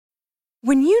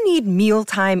When you need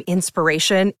mealtime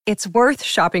inspiration, it's worth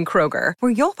shopping Kroger,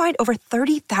 where you'll find over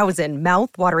 30,000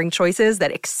 mouth-watering choices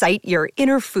that excite your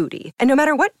inner foodie. And no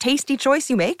matter what tasty choice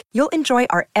you make, you'll enjoy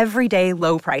our everyday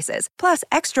low prices, plus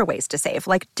extra ways to save,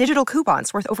 like digital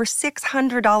coupons worth over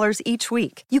 $600 each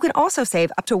week. You can also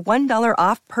save up to $1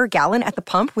 off per gallon at the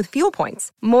pump with fuel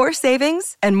points. More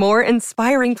savings and more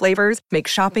inspiring flavors make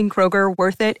shopping Kroger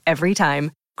worth it every time.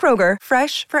 Kroger,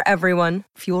 fresh for everyone.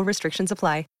 Fuel restrictions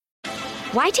apply.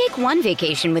 Why take one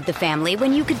vacation with the family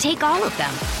when you could take all of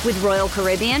them? With Royal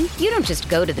Caribbean, you don't just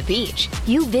go to the beach.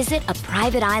 You visit a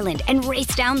private island and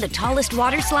race down the tallest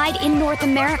water slide in North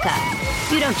America.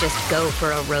 You don't just go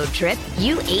for a road trip.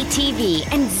 You ATV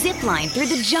and zip line through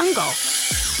the jungle.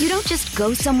 You don't just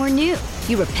go somewhere new.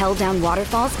 You rappel down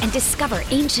waterfalls and discover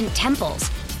ancient temples.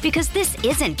 Because this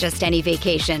isn't just any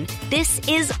vacation. This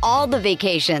is all the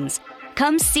vacations.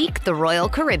 Come seek the Royal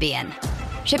Caribbean.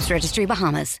 Ships Registry,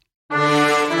 Bahamas.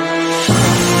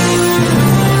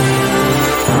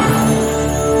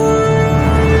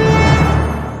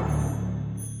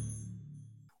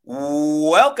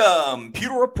 Welcome,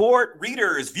 Pewter Report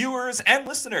readers, viewers, and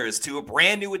listeners to a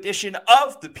brand new edition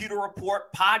of the Pewter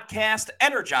Report podcast,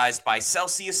 energized by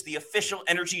Celsius, the official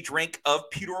energy drink of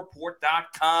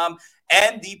PewterReport.com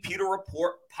and the Pewter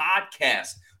Report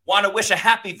podcast. Want to wish a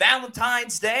happy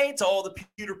Valentine's Day to all the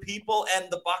Pewter people and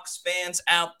the Bucs fans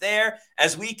out there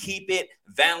as we keep it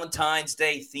Valentine's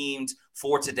Day themed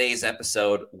for today's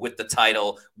episode with the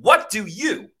title, What Do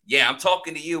You? Yeah, I'm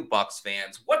talking to you, Bucs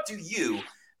fans. What do you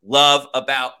love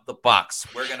about the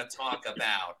Bucs? We're going to talk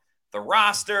about the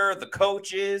roster, the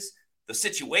coaches, the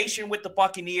situation with the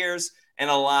Buccaneers,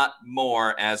 and a lot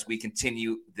more as we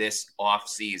continue this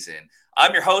offseason.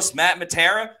 I'm your host, Matt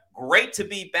Matera. Great to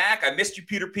be back. I missed you,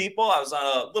 Pewter people. I was on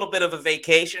a little bit of a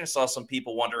vacation. I saw some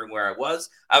people wondering where I was.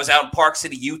 I was out in Park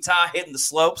City, Utah, hitting the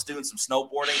slopes, doing some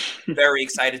snowboarding. Very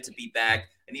excited to be back,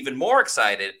 and even more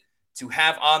excited to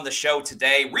have on the show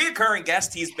today. Reoccurring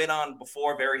guest, he's been on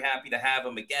before. Very happy to have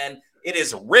him again. It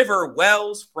is River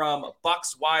Wells from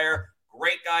Bucs Wire.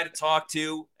 Great guy to talk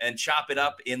to and chop it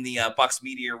up in the Bucs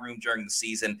media room during the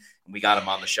season. And we got him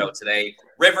on the show today.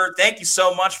 River, thank you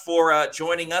so much for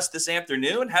joining us this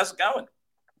afternoon. How's it going?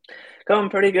 Going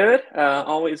pretty good.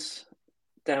 Always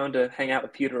down to hang out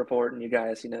with Pewter Report and you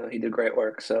guys. You know, he did great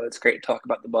work. So it's great to talk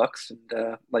about the Bucs.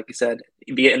 And like you said,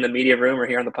 be it in the media room or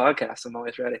here on the podcast, I'm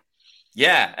always ready.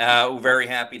 Yeah, we're very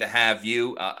happy to have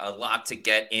you. A lot to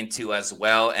get into as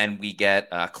well. And we get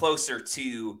closer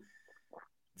to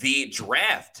the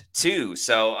draft too.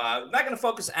 So I'm not going to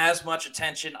focus as much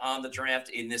attention on the draft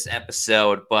in this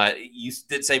episode, but you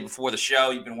did say before the show,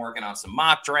 you've been working on some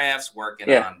mock drafts,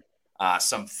 working on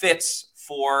some fits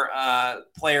for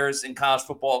players in college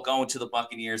football going to the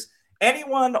Buccaneers.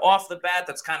 Anyone off the bat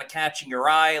that's kind of catching your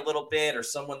eye a little bit, or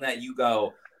someone that you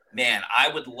go, man, I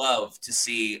would love to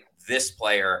see this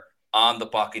player on the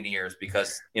Buccaneers,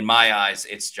 because in my eyes,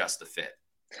 it's just a fit?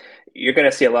 You're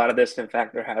going to see a lot of this. In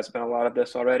fact, there has been a lot of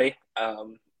this already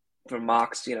from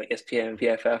mocks, you know, ESPN and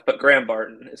PFF. But Graham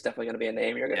Barton is definitely going to be a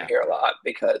name you're going to hear a lot,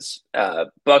 because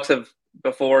Bucs have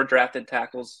before drafted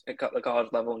tackles at the college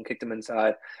level and kicked them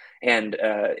inside. And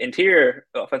interior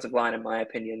offensive line, in my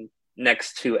opinion,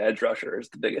 next to edge rusher is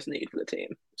the biggest need for the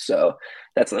team. So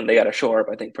that's something they got to shore up,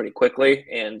 I think, pretty quickly.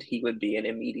 And he would be an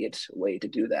immediate way to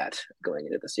do that going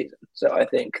into the season. So I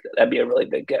think that'd be a really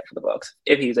big get for the Bucs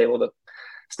if he's able to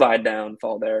slide down,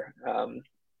 fall there.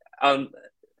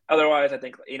 Otherwise, I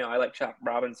think, you know, I like Chop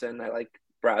Robinson. I like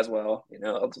Braswell, you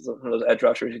know, one of those edge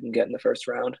rushers you can get in the first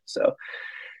round. So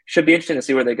should be interesting to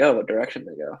see where they go, what direction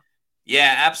they go.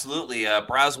 Yeah, absolutely.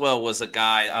 Braswell was a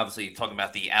guy, obviously talking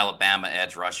about the Alabama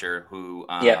edge rusher who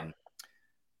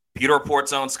Pewter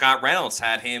Report's own Scott Reynolds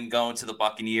had him going to the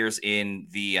Buccaneers in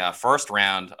the first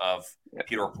round of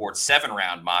Pewter Report's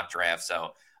 7-round mock draft.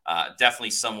 So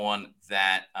definitely someone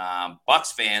that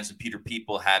Bucs fans and Pewter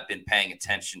people have been paying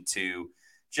attention to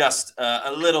just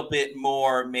a little bit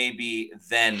more maybe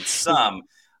than some.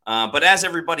 But as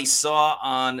everybody saw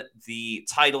on the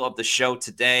title of the show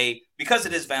today, because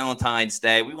it is Valentine's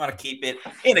Day, we want to keep it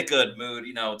in a good mood.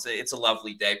 You know, it's a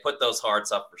lovely day. Put those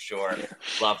hearts up for sure.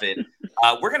 Love it.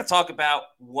 We're going to talk about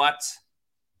what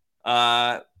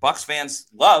Bucs fans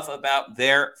love about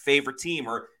their favorite team,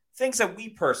 or things that we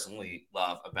personally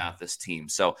love about this team.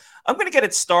 So I'm going to get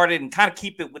it started and kind of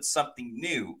keep it with something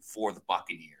new for the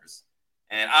Buccaneers.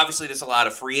 And obviously there's a lot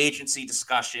of free agency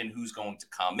discussion. Who's going to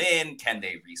come in? Can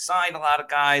they re-sign a lot of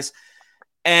guys?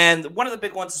 And one of the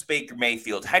big ones is Baker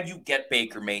Mayfield. How do you get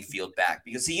Baker Mayfield back?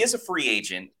 Because he is a free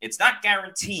agent. It's not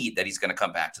guaranteed that he's going to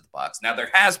come back to the Bucs. Now,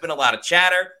 there has been a lot of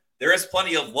chatter there is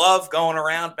plenty of love going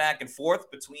around back and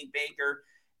forth between Baker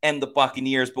and the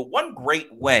Buccaneers. But one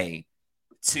great way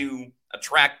to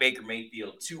attract Baker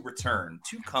Mayfield to return,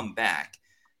 to come back,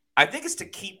 I think is to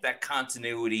keep that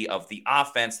continuity of the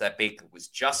offense that Baker was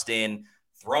just in,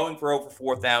 throwing for over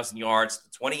 4,000 yards,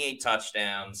 28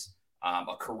 touchdowns,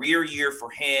 a career year for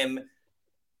him.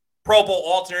 Pro Bowl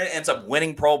alternate, ends up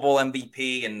winning Pro Bowl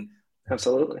MVP, and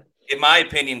absolutely, in my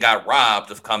opinion, got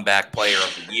robbed of comeback player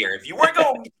of the year. If you were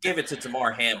going to give it to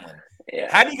Damar Hamlin,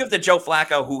 how do you give it to Joe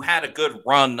Flacco, who had a good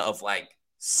run of like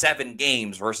 7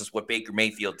 games versus what Baker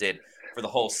Mayfield did for the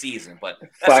whole season? But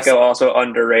Flacco also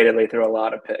underratedly threw a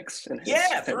lot of picks. Threw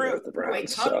the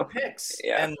Browns, a ton of picks.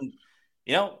 Yeah. And,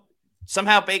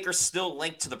 somehow Baker's still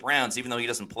linked to the Browns, even though he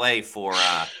doesn't play for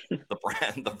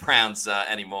the Browns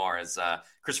anymore. As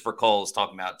Christopher Cole is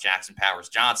talking about Jackson Powers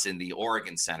Johnson, the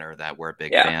Oregon center that we're a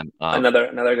big fan of.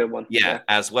 Another good one. Yeah,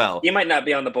 as well. He might not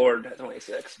be on the board at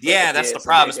 26. Yeah, that's the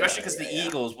problem, especially because the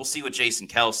Eagles, we'll see with Jason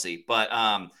Kelsey. But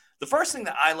the first thing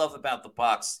that I love about the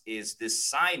Bucs is this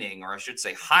signing, or I should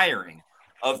say hiring,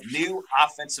 of new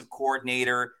offensive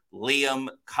coordinator Liam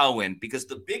Cohen, because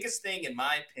the biggest thing, in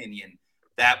my opinion,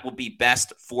 that will be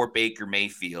best for Baker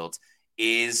Mayfield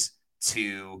is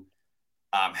to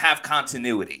have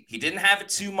continuity. He didn't have it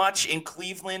too much in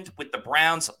Cleveland with the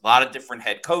Browns. A lot of different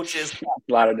head coaches.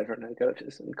 A lot of different head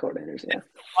coaches and coordinators, yeah.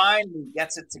 Finally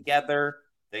gets it together.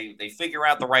 They figure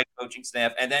out the right coaching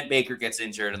staff, and then Baker gets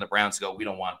injured, and the Browns go, we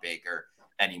don't want Baker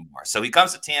anymore. So he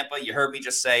comes to Tampa. You heard me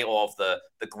just say all of the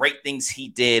great things he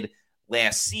did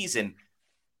last season.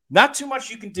 Not too much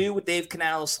you can do with Dave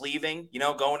Canales leaving,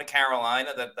 going to Carolina.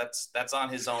 That's on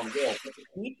his own will. But to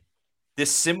keep this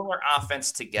similar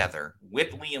offense together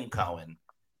with Liam Cohen,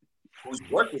 who's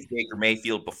worked with Baker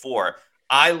Mayfield before,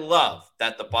 I love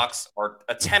that the Bucs are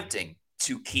attempting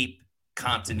to keep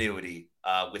continuity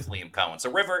with Liam Cohen. So,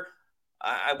 River,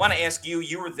 I want to ask you,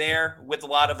 you were there with a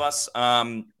lot of us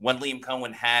when Liam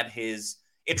Cohen had his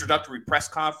introductory press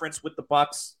conference with the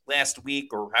Bucs last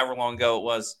week or however long ago it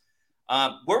was.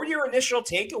 What were your initial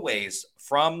takeaways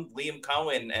from Liam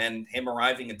Cohen and him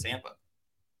arriving in Tampa?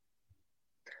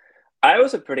 I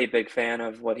was a pretty big fan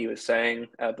of what he was saying,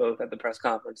 both at the press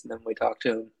conference and then we talked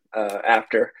to him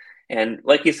after. And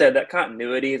like you said, that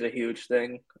continuity is a huge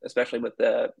thing, especially with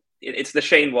it's the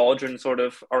Shane Waldron sort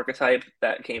of archetype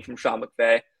that came from Sean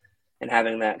McVay and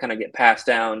having that kind of get passed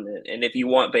down. And if you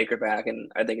want Baker back, and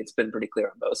I think it's been pretty clear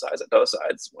on both sides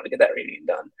want to get that reunion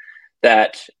done.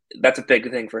 That's a big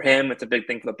thing for him. It's a big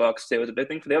thing for the Bucs too. It's a big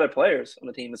thing for the other players on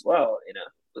the team as well.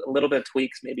 A little bit of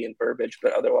tweaks maybe in verbiage,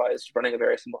 but otherwise running a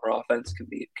very similar offense can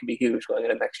be huge going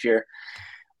into next year.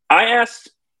 I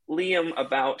asked Liam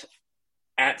about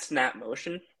at snap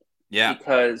motion,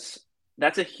 because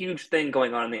that's a huge thing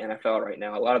going on in the NFL right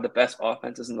now. A lot of the best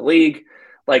offenses in the league,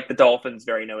 like the Dolphins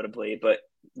very notably, but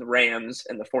the Rams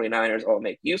and the 49ers all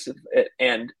make use of it.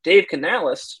 And Dave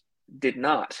Canales did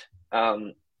not.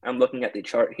 I'm looking at the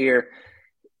chart here.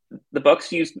 The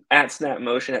Bucs used at snap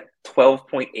motion at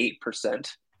 12.8%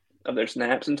 of their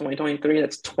snaps in 2023.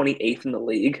 That's 28th in the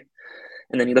league.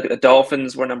 And then you look at the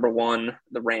Dolphins were number 1,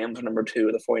 the Rams were number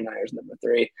 2, the 49ers number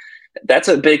 3. That's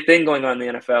a big thing going on in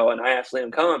the NFL. And I asked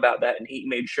Liam Cohen about that, and he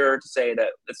made sure to say that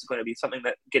this is going to be something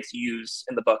that gets used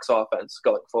in the Bucs offense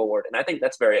going forward. And I think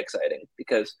that's very exciting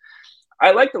because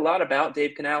I liked a lot about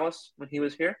Dave Canales when he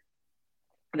was here.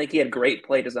 I think he had great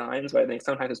play designs, but I think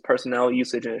sometimes his personnel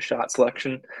usage and his shot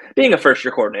selection, being a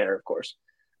first-year coordinator, of course,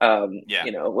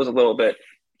 was a little bit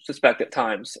suspect at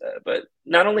times. But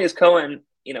not only is Cohen,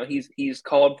 he's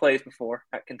called plays before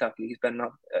at Kentucky. He's been an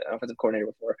offensive coordinator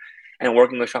before, and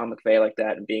working with Sean McVay like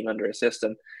that and being under a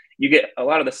system, you get a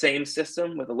lot of the same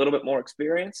system with a little bit more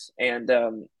experience and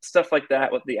stuff like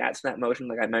that with the at-snap motion,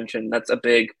 like I mentioned. That's a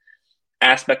big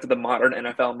aspect of the modern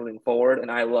NFL moving forward, and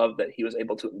I love that he was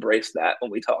able to embrace that when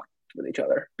we talked with each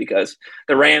other, because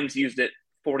the Rams used it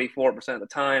 44% of the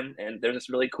time, and there's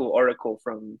this really cool article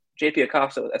from JP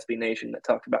Acosta with SB Nation that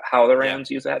talked about how the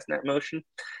Rams use that snap motion,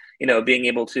 being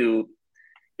able to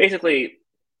basically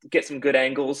get some good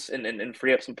angles and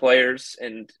free up some players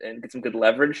and get some good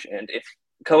leverage. And if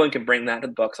Cohen can bring that to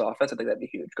the Bucs offense, I think that'd be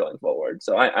huge going forward.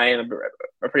 So I am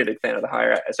a pretty big fan of the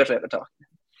hire, especially after talking.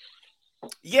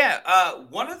 Yeah,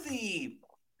 one of the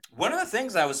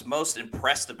things I was most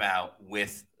impressed about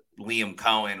with Liam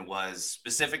Cohen was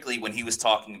specifically when he was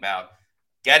talking about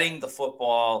getting the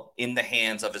football in the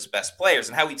hands of his best players,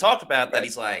 and how he talked about that.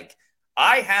 He's like,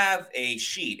 I have a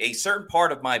sheet, a certain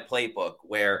part of my playbook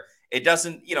where it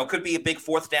doesn't, could be a big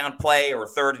 4th down play or a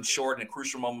 3rd and short in a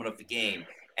crucial moment of the game,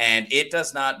 and it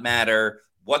does not matter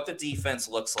what the defense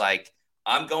looks like.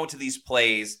 I'm going to these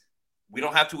plays we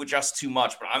don't have to adjust too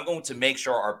much, but I'm going to make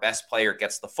sure our best player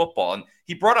gets the football. And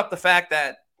he brought up the fact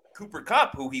that Cooper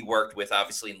Kupp, who he worked with,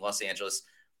 obviously, in Los Angeles,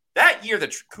 that year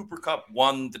that Cooper Kupp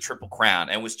won the Triple Crown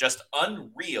and was just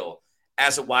unreal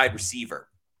as a wide receiver.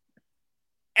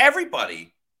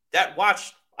 Everybody that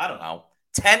watched,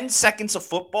 10 seconds of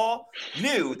football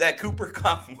knew that Cooper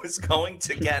Kupp was going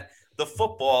to get the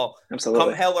football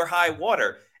come hell or high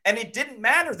water. And it didn't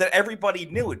matter that everybody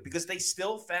knew it because they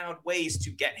still found ways to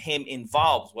get him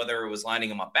involved, whether it was lining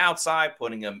him up outside,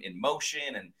 putting him in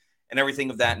motion, and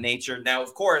everything of that nature. Now,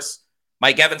 of course,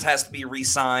 Mike Evans has to be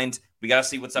re-signed. We got to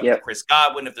see what's up with Chris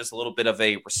Godwin, if there's a little bit of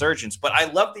a resurgence. But I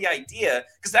love the idea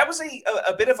because that was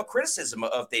a bit of a criticism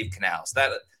of Dave Canales,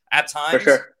 that at times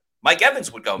Mike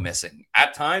Evans would go missing.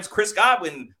 At times, Chris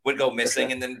Godwin would go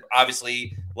missing. And then,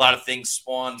 obviously, a lot of things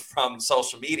spawned from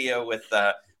social media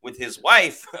with his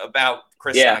wife about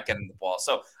Chris not getting the ball.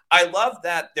 So I love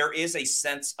that there is a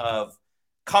sense of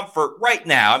comfort right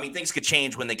now. I mean, things could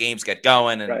change when the games get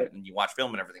going and you watch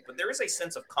film and everything, but there is a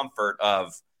sense of comfort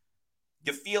of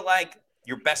you feel like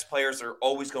your best players are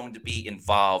always going to be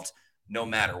involved no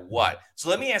matter what. So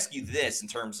let me ask you this in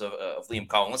terms of Liam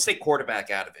Cohen. Let's take quarterback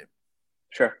out of it.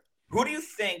 Sure. Who do you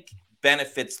think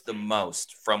benefits the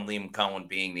most from Liam Cohen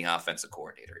being the offensive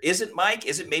coordinator? Is it Mike?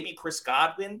 Is it maybe Chris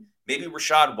Godwin? Maybe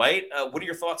Rachaad White? What are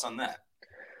your thoughts on that?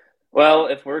 Well,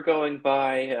 if we're going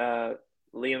by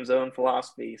Liam's own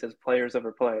philosophy, he says players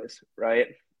over plays, right?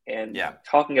 And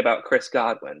talking about Chris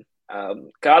Godwin,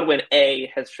 Godwin,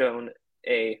 has shown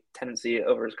a tendency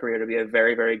over his career to be a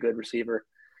very, very good receiver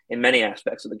in many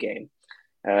aspects of the game,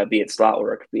 be it slot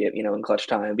work, be it, in clutch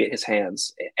time, be it his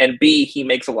hands. And B, he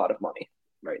makes a lot of money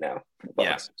right now for the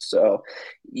Bucs. So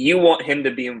you want him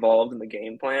to be involved in the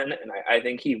game plan, and I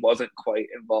think he wasn't quite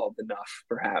involved enough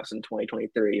perhaps in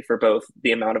 2023 for both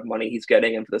the amount of money he's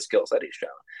getting and for the skill set he's shown.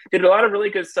 Did a lot of really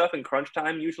good stuff in crunch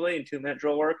time usually in 2-minute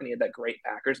drill work, and he had that great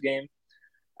Packers game.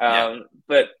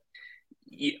 But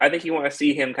I think you want to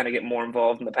see him kind of get more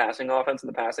involved in the passing offense and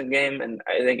the passing game, and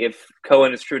I think if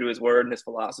Cohen is true to his word and his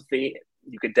philosophy,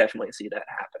 you could definitely see that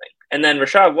happening. And then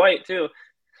Rachaad White too.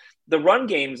 The run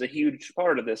game is a huge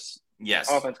part of this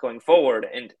offense going forward.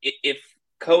 And if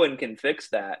Cohen can fix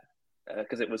that,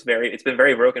 because it's been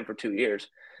very broken for 2 years.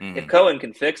 If Cohen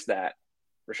can fix that,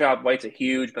 Rachaad White's a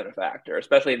huge benefactor,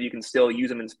 especially if you can still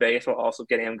use him in space while also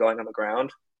getting him going on the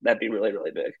ground. That'd be really,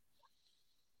 really big.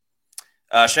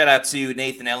 Shout out to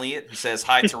Nathan Elliott, who says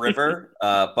hi to River.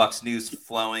 Bucs news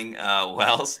flowing,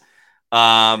 Wells.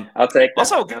 I'll take that.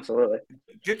 Also, absolutely.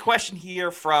 Good question here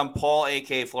from Paul,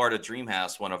 a.k.a. Florida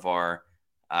Dreamhouse, one of our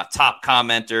top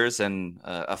commenters and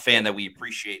a fan that we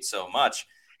appreciate so much.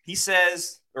 He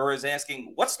says, or is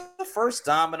asking, what's the first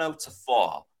domino to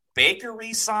fall? Baker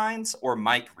resigns or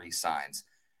Mike resigns?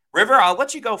 River, I'll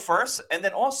let you go first. And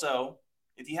then also,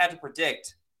 if you had to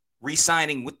predict,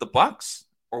 resigning with the Bucs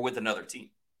or with another team?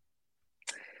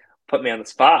 Put me on the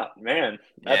spot, man.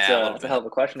 That's a hell of a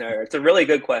question there. It's a really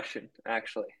good question,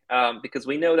 actually, because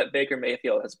we know that Baker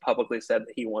Mayfield has publicly said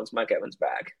that he wants Mike Evans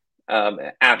back.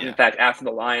 In fact, after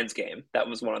the Lions game, that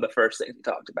was one of the first things he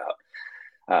talked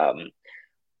about.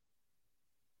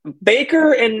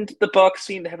 Baker and the Bucs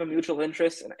seem to have a mutual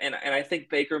interest, and I think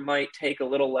Baker might take a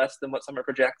little less than what some are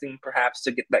projecting, perhaps,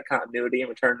 to get that continuity and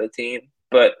return to the team.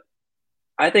 But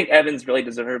I think Evans really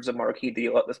deserves a marquee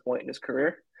deal at this point in his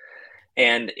career.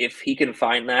 And if he can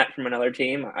find that from another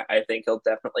team, I think he'll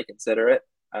definitely consider it.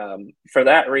 For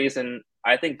that reason,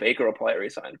 I think Baker will probably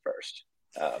resign first.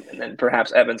 And then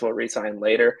perhaps Evans will resign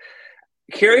later.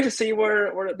 Curious to see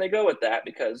where they go with that,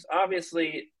 because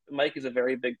obviously Mike is a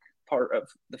very big part of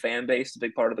the fan base, a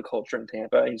big part of the culture in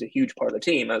Tampa. He's a huge part of the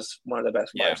team as one of the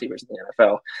best wide receivers in the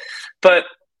NFL. But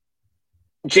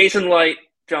Jason Light,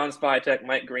 John Spytek,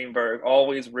 Mike Greenberg,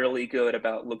 always really good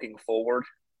about looking forward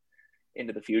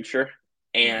into the future.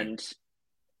 And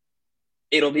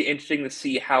it'll be interesting to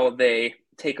see how they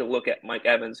take a look at Mike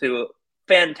Evans, who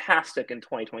fantastic in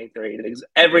 2023. Did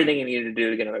everything he needed to do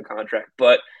to get another contract,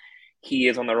 but he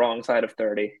is on the wrong side of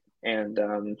 30. And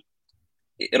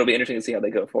it'll be interesting to see how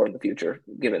they go forward in the future,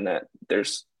 given that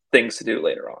there's things to do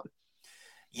later on.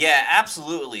 Yeah,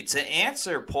 absolutely. To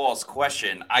answer Paul's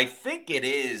question, I think it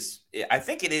is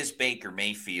Baker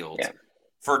Mayfield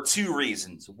for two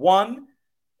reasons. One,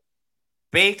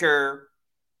 Baker,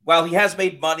 while he has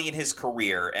made money in his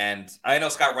career, and I know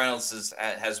Scott Reynolds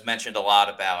has mentioned a lot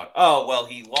about,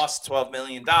 he lost $12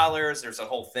 million. There's a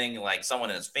whole thing like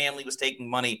someone in his family was taking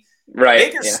money. Right.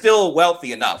 Baker's still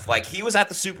wealthy enough. Like, he was at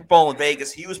the Super Bowl in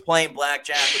Vegas. He was playing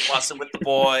blackjack with Bussin' with the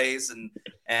boys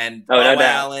and Bo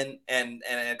Allen and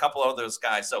a couple of those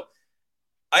guys. So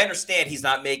I understand he's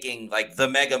not making like the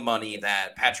mega money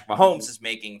that Patrick Mahomes is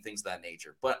making, things of that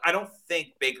nature. But I don't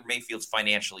think Baker Mayfield's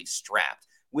financially strapped.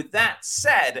 With that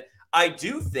said, I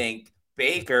do think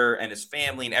Baker and his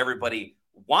family and everybody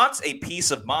wants a peace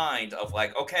of mind of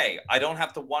like, okay, I don't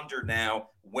have to wonder now,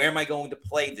 where am I going to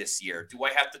play this year? Do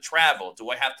I have to travel? Do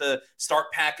I have to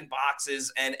start packing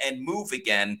boxes and move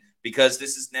again? Because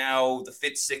this is now the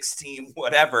Fit 16,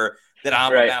 whatever, that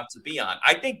I'm about to be on.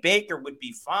 I think Baker would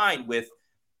be fine with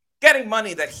getting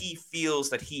money that he feels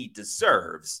that he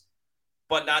deserves,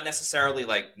 but not necessarily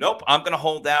like, nope, I'm going to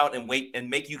hold out and wait and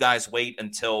make you guys wait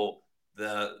until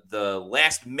the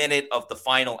last minute of the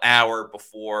final hour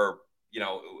before,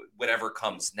 whatever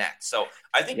comes next. So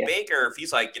I think Baker, if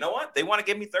he's like, you know what, they want to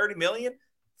give me $30 million,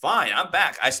 fine, I'm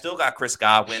back. I still got Chris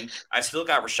Godwin. I still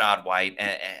got Rashad White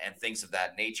and things of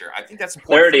that nature. I think that's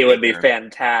important. 30 would be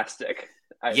fantastic.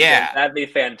 Yeah, that'd be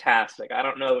fantastic. I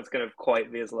don't know if it's going to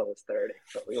quite be as low as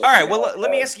 30. All right, well, let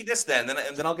me ask you this then,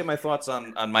 and then I'll give my thoughts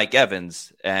on Mike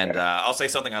Evans, and I'll say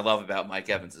something I love about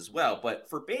Mike Evans as well. But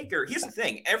for Baker, here's the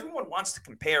thing. Everyone wants to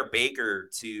compare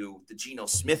Baker to the Geno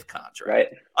Smith contract. Right.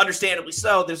 Understandably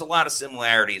so. There's a lot of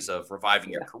similarities of reviving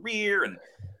your career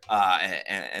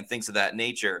and things of that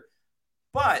nature.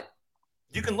 But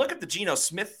you can look at the Geno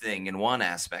Smith thing in one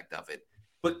aspect of it.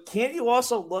 But can you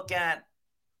also look at,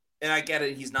 and I get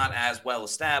it, he's not as well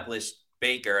established,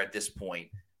 Baker, at this point.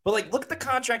 But, like, look at the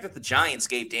contract that the Giants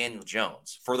gave Daniel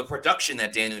Jones for the production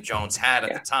that Daniel Jones had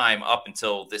at the time up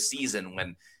until this season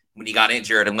when he got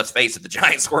injured. And let's face it, the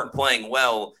Giants weren't playing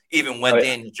well even when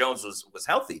Daniel Jones was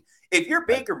healthy. If you're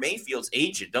Baker Mayfield's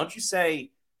agent, don't you say,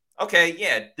 okay,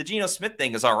 yeah, the Geno Smith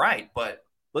thing is all right, but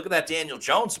look at that Daniel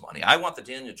Jones money. I want the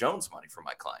Daniel Jones money for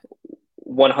my client.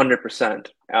 100%.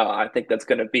 I think that's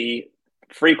going to be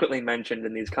frequently mentioned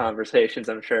in these conversations,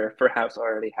 I'm sure perhaps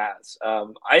already has.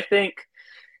 I think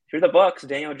if you're the Bucs,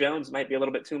 Daniel Jones might be a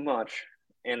little bit too much.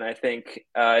 And I think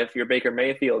if you're Baker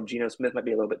Mayfield, Geno Smith might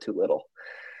be a little bit too little.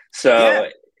 So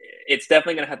it's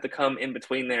definitely going to have to come in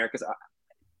between there, because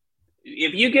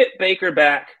if you get Baker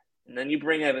back and then you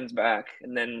bring Evans back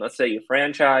and then let's say you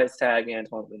franchise tag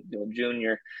Antoine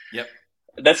Jr.,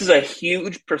 this is a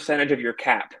huge percentage of your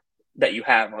cap that you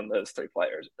have on those three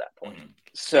players at that point.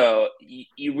 So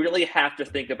you really have to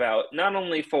think about, not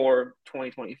only for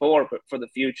 2024, but for the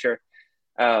future,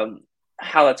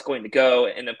 how that's going to go.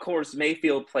 And of course,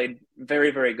 Mayfield played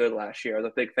very, very good last year. I was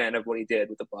a big fan of what he did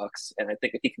with the Bucs. And I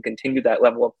think if he can continue that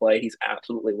level of play, he's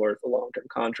absolutely worth a long-term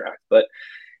contract. But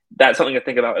that's something to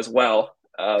think about as well,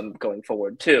 going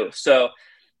forward too. So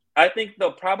I think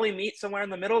they'll probably meet somewhere in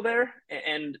the middle there.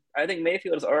 And I think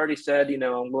Mayfield has already said,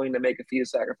 I'm willing to make a few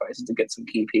sacrifices to get some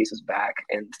key pieces back.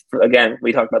 And again,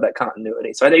 we talked about that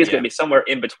continuity. So I think it's going to be somewhere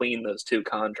in between those two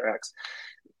contracts.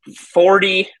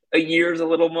 40 a year is a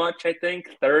little much, I think.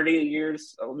 30 a year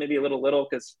is maybe a little,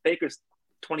 because Baker's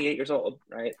 28 years old,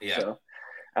 right? Yeah.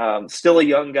 So still a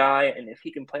young guy. And if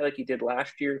he can play like he did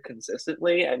last year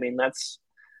consistently, I mean, that's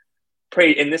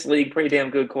in this league, pretty damn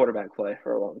good quarterback play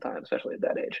for a long time, especially at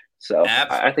that age. So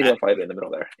I think he'll probably be in the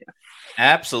middle there. Yeah.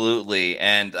 Absolutely.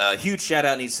 And a huge shout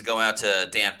out needs to go out to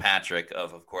Dan Patrick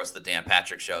of course, the Dan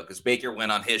Patrick Show, because Baker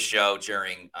went on his show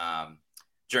during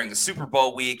the Super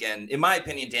Bowl week. And in my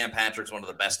opinion, Dan Patrick's one of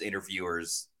the best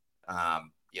interviewers,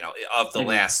 of the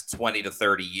last 20 to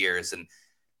 30 years. And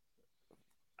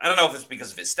I don't know if it's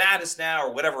because of his status now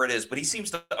or whatever it is, but he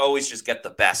seems to always just get the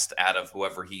best out of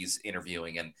whoever he's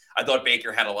interviewing. And I thought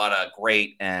Baker had a lot of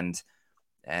great and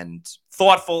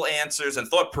thoughtful answers and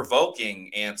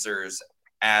thought-provoking answers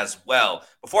as well.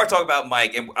 Before I talk about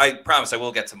Mike, and I promise I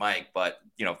will get to Mike, but,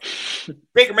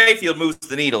 Baker Mayfield moves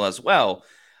the needle as well.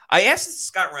 I asked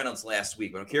Scott Reynolds last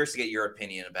week, but I'm curious to get your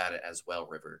opinion about it as well,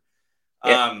 River.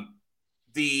 Yeah.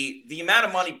 The amount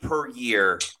of money per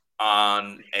year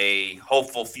on a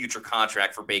hopeful future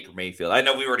contract for Baker Mayfield. I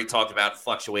know we already talked about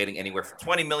fluctuating anywhere from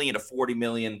 $20 million to $40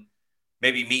 million,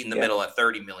 maybe meet in the middle at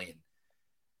 $30 million.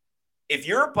 If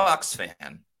you're a Bucs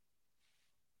fan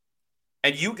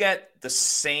and you get the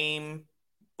same,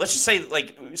 let's just say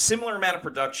like similar amount of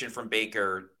production from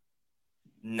Baker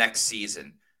next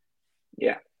season.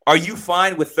 Yeah. Are you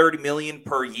fine with $30 million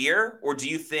per year, or do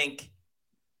you think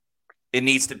it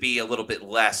needs to be a little bit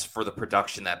less for the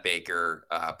production that Baker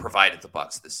provided the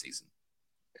Bucs this season?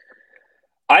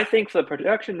 I think for the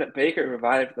production that Baker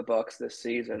provided for the Bucs this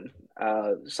season,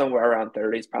 somewhere around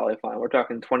 30 is probably fine. We're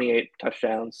talking 28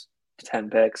 touchdowns,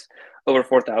 10 picks, over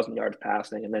 4,000 yards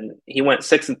passing, and then he went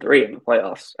 6-3 in the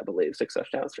playoffs, I believe, 6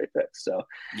 touchdowns, 3 picks. So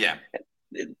yeah,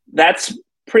 that's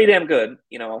pretty damn good,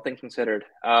 all things considered.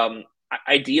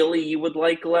 ideally you would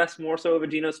like less, more so of a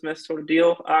Geno Smith sort of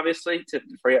deal, obviously, to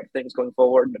free up things going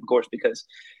forward. And of course, because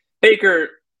Baker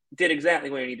did exactly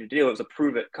what he needed to do. It was a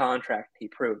prove-it contract. He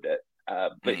proved it.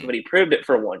 But he proved it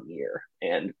for 1 year.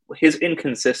 And his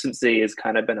inconsistency has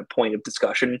kind of been a point of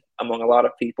discussion among a lot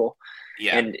of people.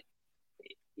 Yeah. And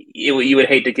you would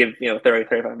hate to give 30,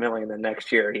 35 million, and then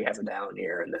next year he has a down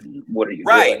year, and then what are you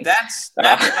doing? That's what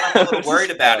I'm a little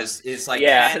worried about is like,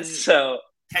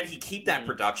 can he keep that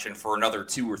production for another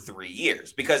 2 or 3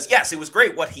 years? Because yes, it was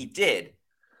great what he did.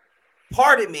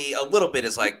 Part of me a little bit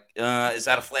is like, is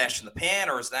that a flash in the pan,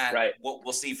 or is that what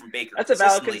we'll see from Baker? That's a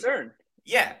valid concern.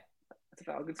 Yeah. That's a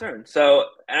valid concern. So,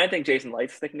 and I think Jason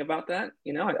Light's thinking about that.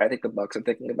 I think the Bucs are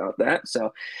thinking about that.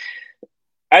 So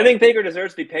I think Baker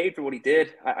deserves to be paid for what he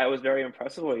did. I was very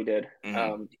impressed with what he did.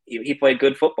 Mm-hmm. He played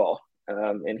good football.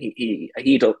 And he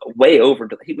way over.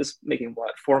 He was making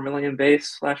what, $4 million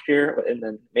base last year, and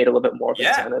then made a little bit more of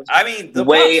incentives. I mean, the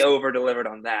way Bucs over delivered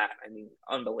on that. I mean,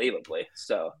 unbelievably.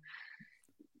 So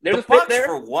there's the a fit Bucs there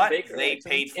for what Baker, they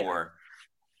paid for.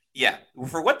 Yeah,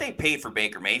 for what they paid for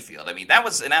Baker Mayfield. I mean, that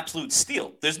was an absolute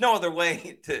steal. There's no other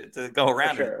way to go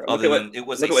around it other than it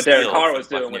was a steal. Look at what Derek Carr was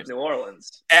doing with New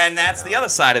Orleans. And that's the other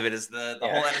side of it is the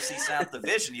whole NFC South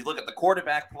division. You look at the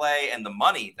quarterback play and the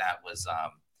money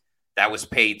that was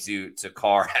paid to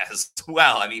Carr as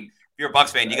well. I mean, if you're a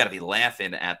Bucs fan, you got to be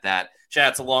laughing at that. Shout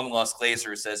out to Long Lost Glazer,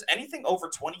 who says anything over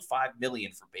 $25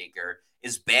 million for Baker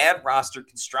is bad roster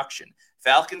construction.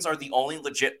 Falcons are the only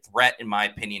legit threat, in my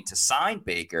opinion, to sign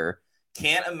Baker.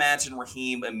 Can't imagine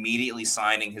Raheem immediately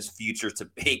signing his future to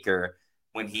Baker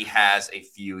when he has a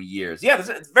few years. Yeah, that's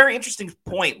a very interesting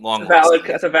point.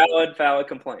 That's a valid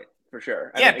complaint. For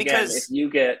sure. Because again, if you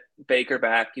get Baker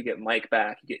back, you get Mike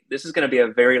back. This is going to be a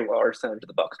very large percentage of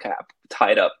the Bucs cap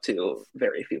tied up to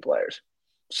very few players.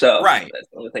 So that's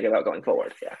what we think about going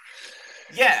forward.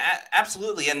 Yeah,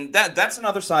 absolutely. And that's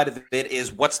another side of it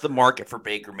is what's the market for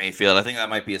Baker Mayfield? I think that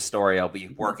might be a story I'll be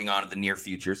working on in the near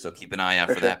future. So keep an eye out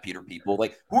for that, Peter people.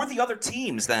 Like, who are the other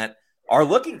teams that are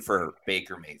looking for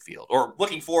Baker Mayfield or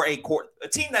looking for a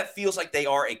team that feels like they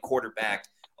are a quarterback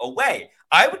away?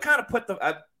 I would kind of put them.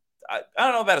 I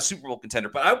don't know about a Super Bowl contender,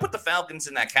 but I would put the Falcons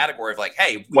in that category of like,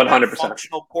 hey, we 100% have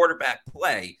functional quarterback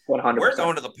play. 100%. We're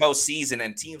going to the postseason,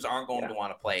 and teams aren't going to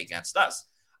want to play against us.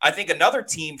 I think another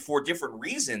team for different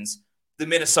reasons, the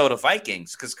Minnesota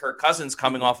Vikings, because Kirk Cousins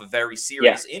coming off a very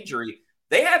serious injury,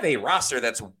 they have a roster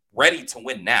that's ready to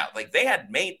win now. Like they had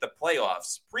made the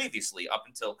playoffs previously up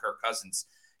until Kirk Cousins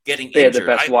getting injured. They had the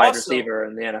best wide receiver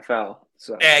in the NFL.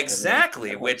 So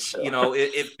exactly,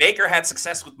 if Baker had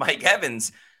success with Mike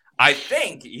Evans, I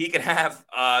think he could have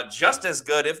just as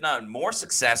good, if not more,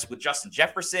 success with Justin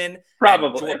Jefferson,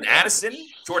 probably Jordan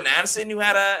Addison, who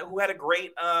had a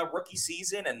great rookie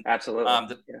season, and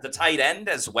absolutely the tight end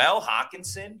as well,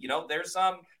 Hawkinson.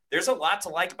 There's a lot to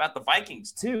like about the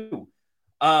Vikings too.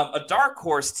 A dark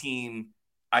horse team,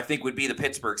 I think, would be the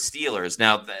Pittsburgh Steelers.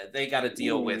 Now they got to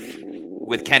deal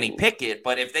with Kenny Pickett,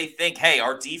 but if they think, hey,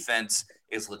 our defense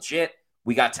is legit.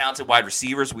 We got talented wide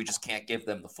receivers. We just can't give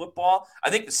them the football.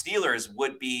 I think the Steelers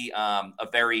would be a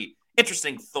very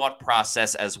interesting thought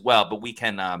process as well, but we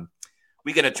can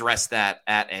address that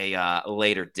at a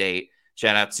later date.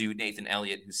 Shout out to Nathan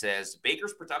Elliott, who says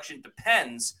Baker's production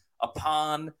depends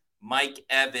upon Mike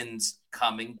Evans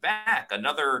coming back.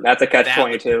 That's a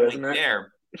catch-22, isn't it?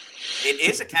 There. It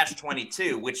is a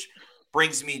catch-22, which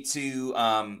brings me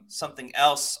to something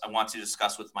else I want to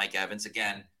discuss with Mike Evans.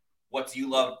 Again, what do you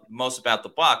love most about the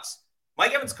Bucs?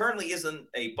 Mike Evans currently isn't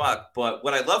a Buck, but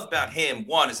what I love about him,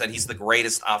 one, is that he's the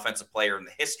greatest offensive player in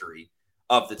the history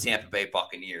of the Tampa Bay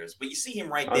Buccaneers. But you see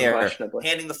him right there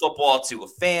handing the football to a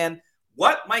fan.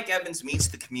 What Mike Evans means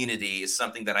to the community is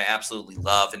something that I absolutely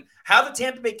love, and how the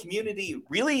Tampa Bay community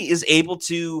really is able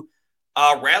to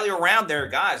rally around their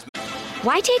guys.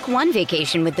 Why take one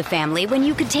vacation with the family when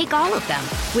you could take all of them?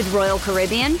 With Royal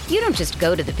Caribbean, you don't just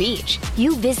go to the beach.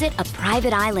 You visit a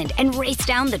private island and race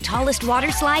down the tallest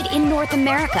water slide in North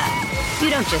America.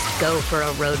 You don't just go for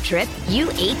a road trip. You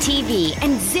ATV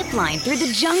and zip line through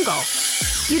the jungle.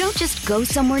 You don't just go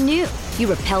somewhere new.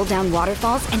 You rappel down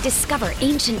waterfalls and discover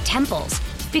ancient temples.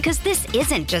 Because this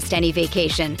isn't just any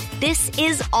vacation. This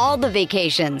is all the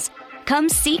vacations. Come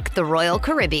seek the Royal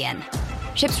Caribbean.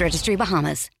 Ships Registry,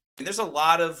 Bahamas. There's a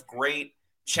lot of great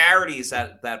charities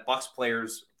that Bucs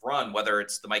players run, whether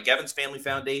it's the Mike Evans Family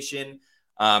Foundation,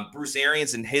 Bruce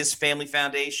Arians and his family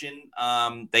foundation.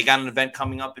 They got an event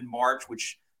coming up in March,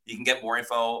 which you can get more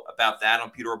info about that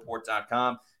on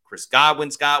pewterreport.com. Chris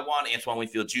Godwin's got one. Antoine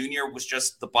Winfield Jr. was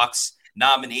just the Bucs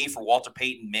nominee for Walter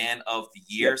Payton Man of the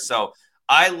Year. So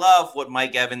I love what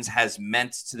Mike Evans has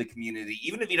meant to the community,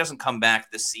 even if he doesn't come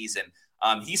back this season.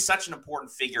 He's such an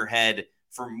important figurehead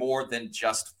for more than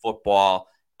just football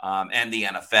and the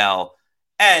NFL.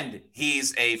 And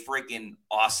he's a freaking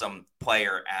awesome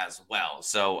player as well.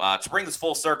 So to bring this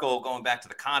full circle, going back to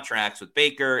the contracts with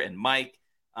Baker and Mike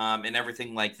and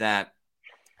everything like that,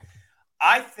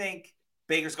 I think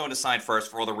Baker's going to sign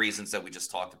first for all the reasons that we just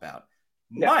talked about.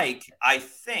 Yeah. Mike, I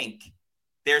think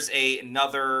there's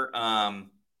another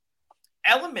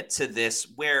element to this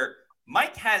where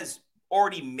Mike has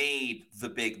already made the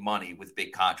big money with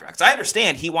big contracts. I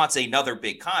understand he wants another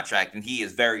big contract, and he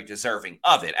is very deserving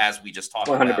of it, as we just talked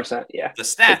 100%, about. Yeah. The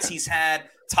stats he's had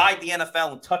tied the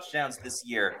NFL in touchdowns this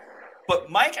year. But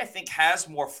Mike, I think, has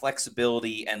more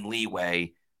flexibility and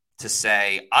leeway to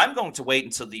say, I'm going to wait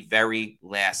until the very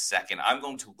last second. I'm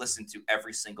going to listen to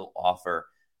every single offer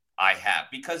I have.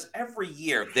 Because every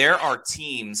year there are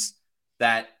teams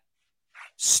that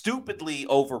stupidly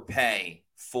overpay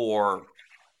for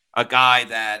a guy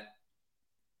that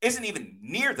isn't even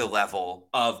near the level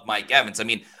of Mike Evans. I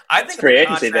mean, I think free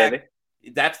agency, baby.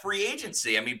 That's free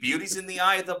agency. I mean, beauty's in the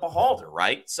eye of the beholder,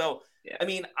 right? So, yeah. I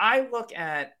mean, I look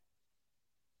at,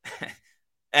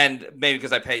 and maybe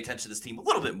because I pay attention to this team a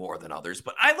little bit more than others,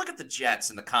 but I look at the Jets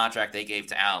and the contract they gave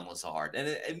to Alan Lazard,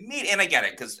 and I get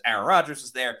it because Aaron Rodgers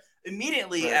was there.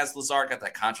 Immediately as Lazard got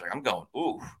that contract, I'm going,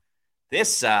 ooh,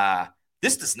 this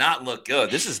does not look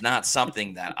good. This is not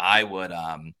something that I would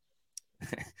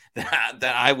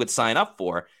that I would sign up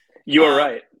for. You were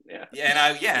right. Yeah.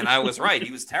 And I was right.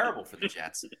 He was terrible for the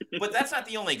Jets. But that's not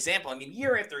the only example. I mean,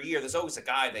 year after year, there's always a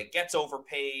guy that gets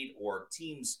overpaid or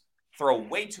teams throw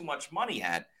way too much money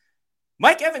at.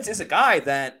 Mike Evans is a guy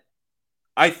that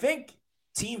I think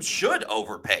teams should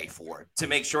overpay for to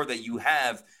make sure that you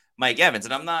have Mike Evans.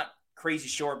 And I'm not crazy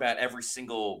sure about every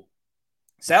single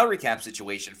salary cap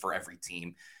situation for every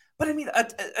team. But I mean,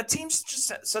 a team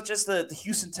such as the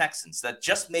Houston Texans that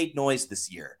just made noise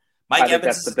this year. Mike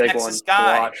Evans is the Texas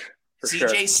guy.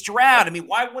 CJ Stroud. I mean,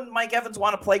 why wouldn't Mike Evans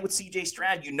want to play with CJ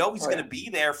Stroud? You know he's going to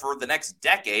be there for the next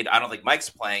decade. I don't think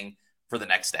Mike's playing for the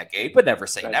next decade, but never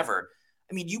say never.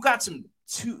 I mean, you got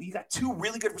two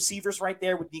really good receivers right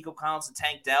there with Nico Collins and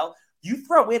Tank Dell. You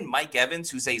throw in Mike Evans,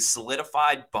 who's a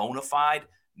solidified, bona fide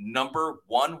number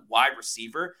one wide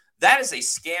receiver. That is a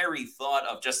scary thought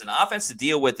of just an offense to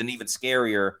deal with, and even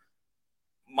scarier,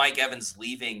 Mike Evans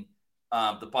leaving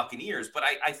the Buccaneers. But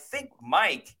I think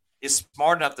Mike is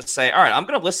smart enough to say, all right, I'm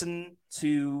going to listen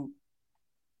to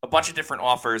a bunch of different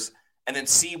offers and then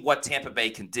see what Tampa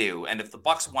Bay can do. And if the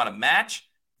Bucs want to match,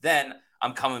 then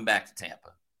I'm coming back to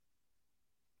Tampa.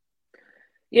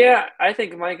 Yeah, I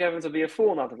think Mike Evans would be a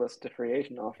fool not to listen to free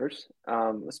agent offers,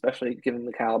 especially given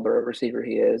the caliber of receiver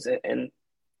he is. And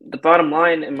the bottom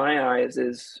line in my eyes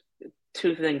is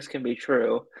two things can be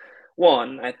true.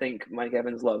 One, I think Mike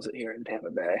Evans loves it here in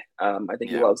Tampa Bay. I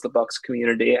think he loves the Bucs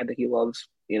community. I think he loves,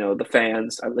 the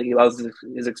fans. I think he loves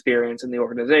his experience in the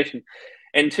organization.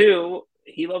 And two,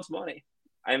 he loves money.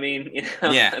 I mean,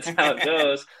 that's how it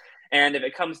goes. And if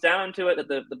it comes down to it that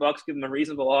the Bucs give him a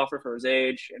reasonable offer for his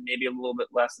age and maybe a little bit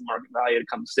less than market value to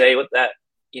come stay with that,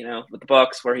 with the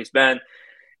Bucs where he's been,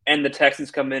 and the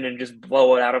Texans come in and just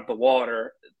blow it out of the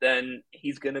water, then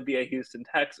he's going to be a Houston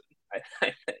Texan, I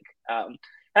think.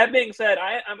 That being said,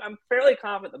 I'm fairly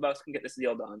confident the Bucs can get this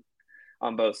deal done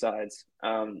on both sides.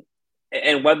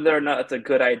 And whether or not it's a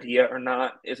good idea or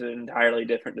not is an entirely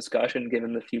different discussion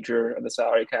given the future of the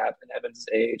salary cap and Evans'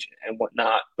 age and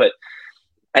whatnot. But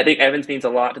I think Evans means a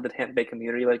lot to the Tampa Bay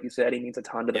community. Like you said, he means a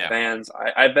ton to the fans.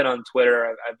 I've been on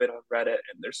Twitter. I've been on Reddit.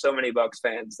 And there's so many Bucs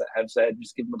fans that have said,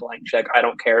 just give him a blank check. I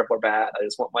don't care if we're bad. I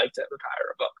just want Mike to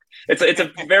retire a Buc. It's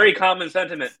a very common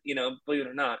sentiment, believe it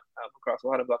or not, across a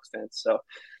lot of Bucs fans. So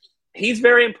he's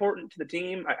very important to the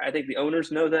team. I think the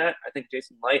owners know that. I think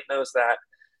Jason Light knows that.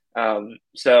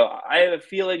 So I have a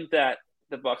feeling that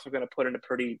the Bucs are going to put in a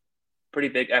pretty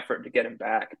big effort to get him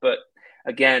back. But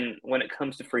again, when it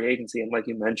comes to free agency, and like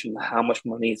you mentioned, how much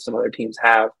money some other teams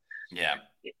have,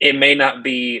 it may not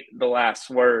be the last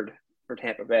word for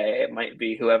Tampa Bay. It might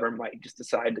be whoever might just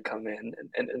decide to come in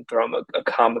and throw him a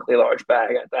comically large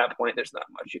bag. At that point, there's not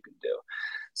much you can do.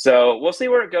 So we'll see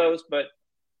where it goes. But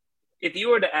if you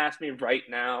were to ask me right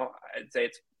now, I'd say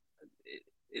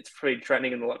it's pretty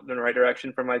trending in the right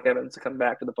direction for Mike Evans to come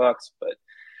back to the Bucs, but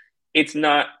it's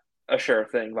not a sure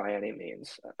thing by any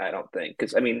means, I don't think.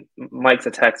 Because, Mike's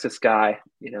a Texas guy.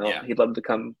 He'd love to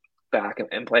come back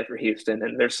and play for Houston.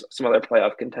 And there's some other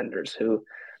playoff contenders who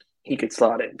he could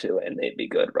slot into and they'd be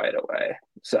good right away.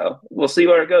 So we'll see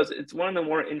where it goes. It's one of the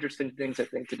more interesting things, I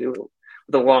think, to do with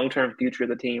the long-term future of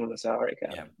the team and the salary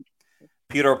cap. Yeah.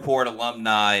 Pewter Report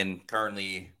alumni and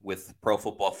currently with Pro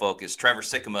Football Focus, Trevor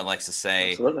Sikkema likes to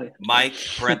say, Absolutely. Mike,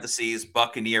 parentheses,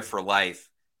 Buccaneer for life,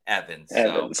 Evans.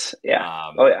 So,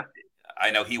 yeah.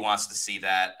 I know he wants to see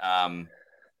that.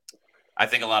 I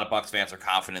think a lot of Bucs fans are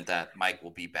confident that Mike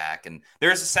will be back. And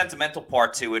there's a sentimental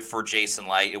part to it for Jason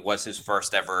Light. It was his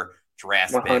first ever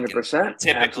draft 100%.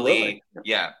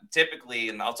 Typically,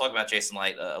 and I'll talk about Jason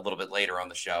Light a little bit later on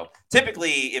the show.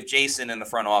 Typically, if Jason and the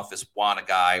front office want a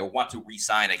guy or want to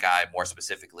re-sign a guy more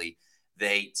specifically,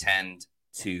 they tend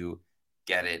to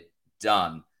get it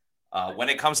done. When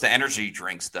it comes to energy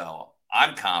drinks, though,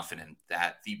 I'm confident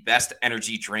that the best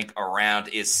energy drink around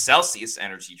is Celsius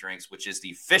Energy Drinks, which is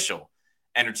the official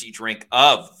energy drink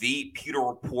of the Pewter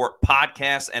Report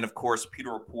podcast and, of course,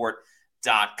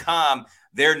 pewterreport.com.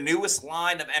 Their newest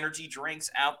line of energy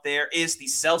drinks out there is the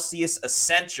Celsius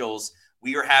Essentials.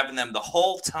 We are having them the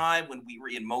whole time when we were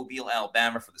in Mobile,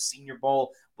 Alabama for the Senior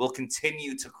Bowl. We'll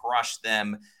continue to crush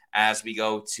them as we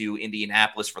go to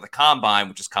Indianapolis for the Combine,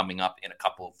 which is coming up in a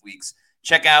couple of weeks.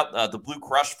 Check out the Blue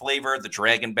Crush flavor. The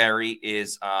Dragonberry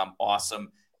is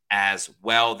awesome as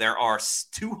well. There are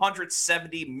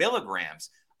 270 milligrams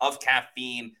of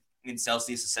caffeine in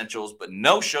Celsius Essentials, but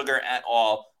no sugar at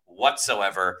all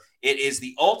whatsoever. It is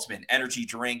the ultimate energy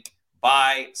drink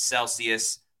by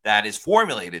Celsius that is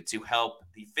formulated to help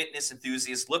the fitness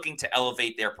enthusiasts looking to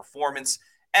elevate their performance,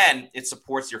 and it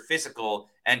supports your physical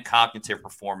and cognitive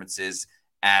performances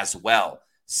as well.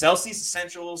 Celsius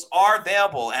Essentials are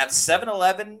available at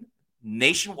 7-Eleven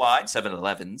nationwide,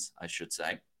 7-Elevens, I should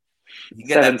say. You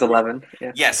get 7-Eleven.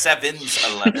 Yeah,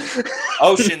 7-Eleven.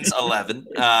 Ocean's 11.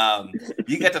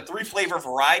 You get the 3-flavor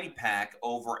variety pack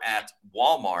over at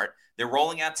Walmart. They're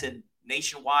rolling out to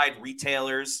nationwide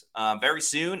retailers very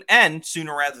soon, and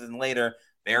sooner rather than later,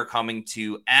 they're coming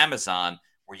to Amazon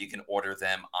where you can order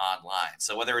them online.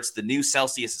 So whether it's the new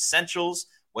Celsius Essentials,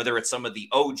 whether it's some of the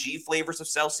OG flavors of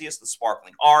Celsius, the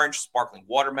sparkling orange, sparkling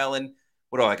watermelon,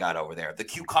 what do I got over there? The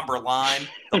cucumber lime,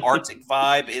 the Arctic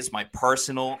vibe is my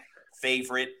personal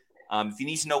favorite. If you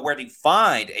need to know where to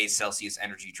find a Celsius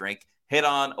energy drink, head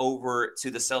on over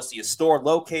to the Celsius store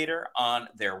locator on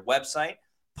their website.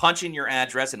 Punch in your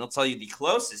address, and it'll tell you the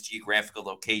closest geographical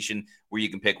location where you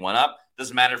can pick one up.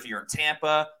 Doesn't matter if you're in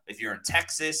Tampa, if you're in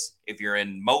Texas, if you're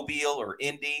in Mobile or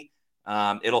Indy.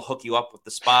 It'll hook you up with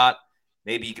the spot.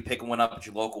 Maybe you can pick one up at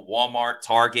your local Walmart,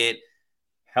 Target,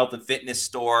 health and fitness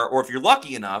store, or if you're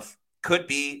lucky enough, could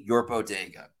be your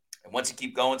bodega. And once you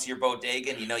keep going to your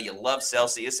bodega and you know you love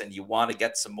Celsius and you want to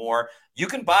get some more, you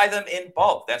can buy them in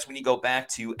bulk. That's when you go back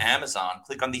to Amazon,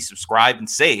 click on the subscribe and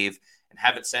save, and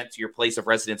have it sent to your place of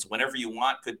residence whenever you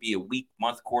want. Could be a week,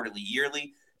 month, quarterly,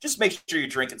 yearly. Just make sure you're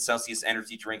drinking Celsius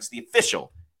Energy Drinks, the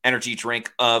official energy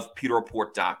drink of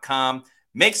pewterreport.com.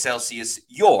 Make Celsius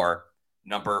your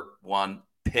number one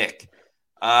pick.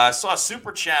 Saw a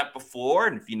super chat before,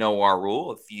 and if you know our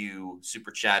rule, if you super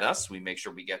chat us, we make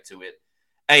sure we get to it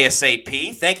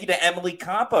ASAP. Thank you to Emily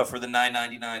Compa for the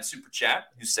 $9.99 super chat,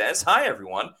 who says, "Hi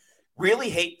everyone, really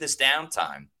hate this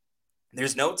downtime.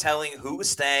 There's no telling who is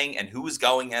staying and who is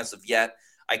going as of yet.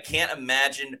 I can't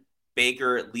imagine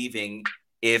Baker leaving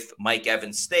if Mike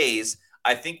Evans stays.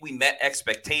 I think we met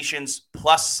expectations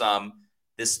plus some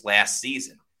this last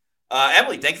season."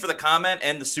 Emily, thank you for the comment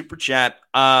and the super chat.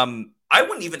 I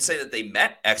wouldn't even say that they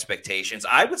met expectations.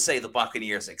 I would say the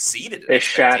Buccaneers exceeded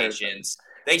expectations.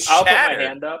 They shattered. I'll put my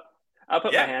hand up.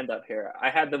 My hand up here. I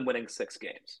had them winning 6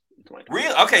 games.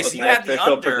 Really? Okay, so you had the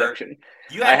under. Prediction.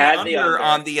 You had the under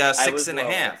on the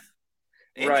 6.5.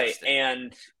 Right,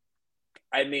 and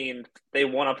I mean, they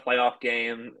won a playoff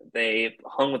game. They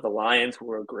hung with the Lions, who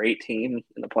were a great team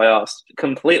in the playoffs.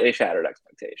 Completely shattered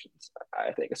expectations,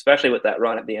 I think, especially with that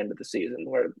run at the end of the season,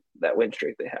 where that win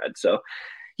streak they had. So,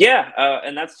 yeah,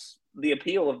 and that's the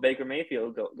appeal of Baker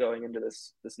Mayfield going into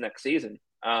this next season.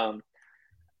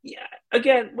 Yeah,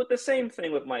 again, with the same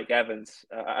thing with Mike Evans,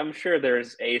 I'm sure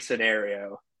there's a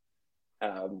scenario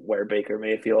where Baker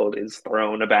Mayfield is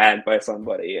thrown a bag by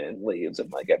somebody and leaves and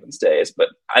Mike Evans stays. But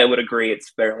I would agree it's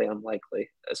fairly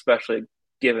unlikely, especially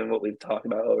given what we've talked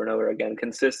about over and over again.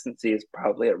 Consistency is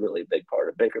probably a really big part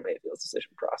of Baker Mayfield's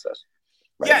decision process.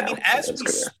 I mean, as we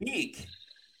speak,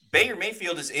 Baker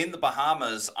Mayfield is in the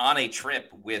Bahamas on a trip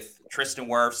with Tristan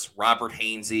Wirfs, Robert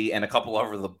Hainsey, and a couple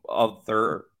of the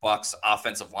other Bucs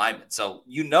offensive linemen. So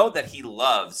you know that he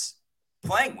loves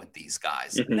playing with these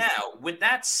guys. Mm-hmm. Now, with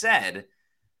that said,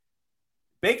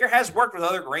 Baker has worked with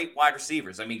other great wide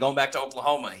receivers. I mean, going back to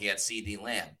Oklahoma, he had CeeDee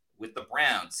Lamb. With the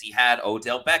Browns, he had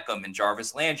Odell Beckham and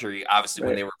Jarvis Landry, obviously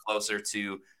when they were closer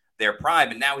to their prime.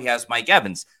 And now he has Mike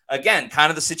Evans. Again, kind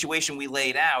of the situation we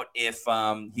laid out. If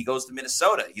he goes to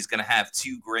Minnesota, he's going to have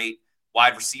 2 great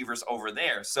wide receivers over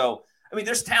there. So, I mean,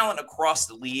 there's talent across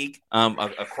the league,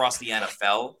 across the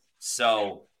NFL.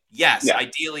 So, yes,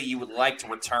 ideally you would like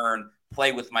to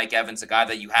play with Mike Evans, a guy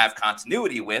that you have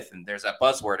continuity with. And there's that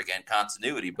buzzword again,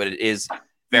 continuity, but it is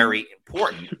very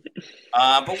important.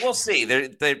 But we'll see.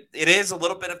 It is a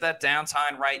little bit of that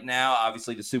downtime right now.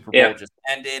 Obviously, the Super Bowl just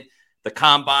ended. The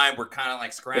Combine, we're kind of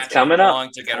like scratching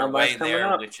along to get our way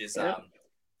there, which is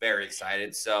very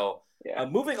excited. So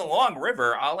moving along,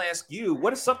 River, I'll ask you,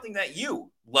 what is something that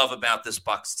you love about this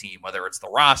Bucs team, whether it's the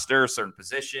roster, certain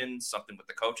positions, something with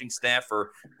the coaching staff,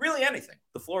 or really anything?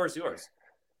 The floor is yours.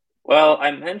 Well, I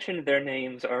mentioned their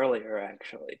names earlier,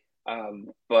 actually.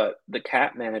 But the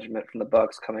cap management from the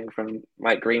Bucs coming from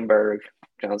Mike Greenberg,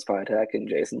 John Spytek, and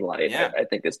Jason Light, I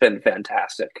think it's been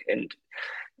fantastic. And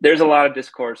there's a lot of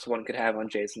discourse one could have on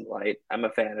Jason Light. I'm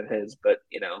a fan of his, but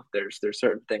there's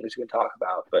certain things you can talk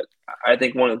about. But I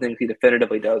think one of the things he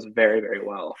definitively does very, very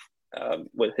well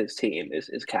with his team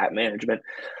is cap management.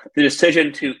 The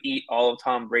decision to eat all of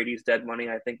Tom Brady's dead money,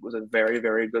 I think, was a very,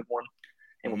 very good one,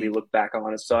 and will be looked back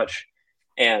on as such.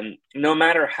 And no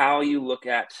matter how you look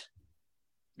at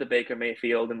the Baker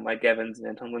Mayfield and Mike Evans and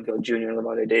Anton Winfield Jr. and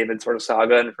Lavonte David sort of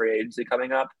saga and free agency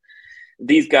coming up,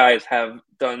 these guys have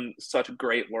done such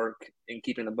great work in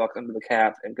keeping the Bucs under the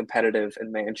cap and competitive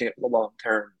and managing it for the long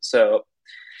term. So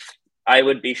I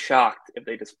would be shocked if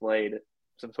they displayed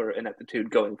some sort of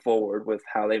ineptitude going forward with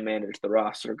how they manage the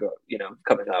roster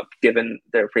coming up, given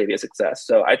their previous success.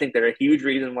 So I think they're a huge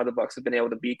reason why the Bucs have been able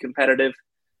to be competitive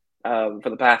for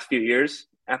the past few years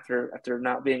after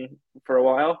not being for a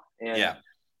while. And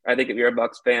I think if you're a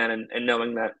Bucs fan and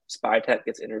knowing that Spytek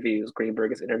gets interviews, Greenberg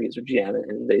gets interviews with GM,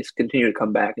 and they continue to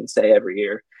come back and stay every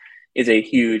year, is a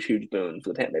huge, huge boon for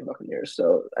the Tampa Bay Buccaneers.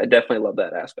 So I definitely love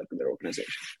that aspect of their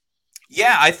organization.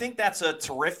 Yeah, I think that's a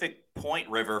terrific point,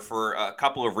 River, for a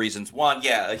couple of reasons. One,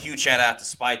 a huge shout out to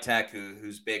Spytek,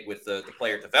 who's big with the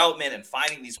player development and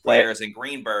finding these players, and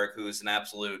Greenberg, who's an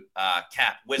absolute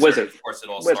cap wizard. Of course, it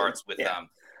all starts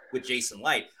with Jason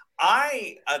Light.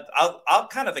 I'll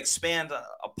kind of expand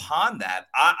upon that.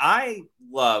 I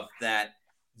love that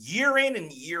year in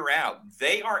and year out,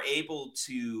 they are able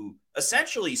to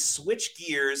essentially switch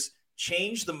gears,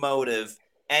 change the motive,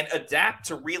 and adapt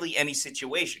to really any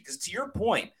situation. Because to your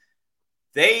point,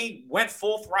 they went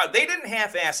full throttle. They didn't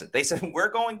half-ass it. They said,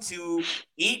 we're going to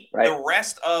eat the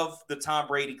rest of the Tom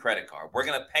Brady credit card. We're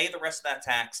going to pay the rest of that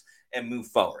tax and move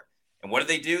forward. And what did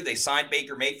they do? They signed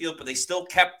Baker Mayfield, but they still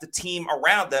kept the team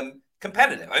around them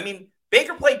competitive. I mean,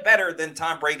 Baker played better than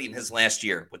Tom Brady in his last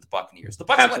year with the Buccaneers. The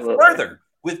Bucs went further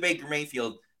with Baker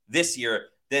Mayfield this year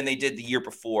than they did the year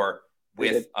before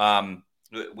with Tom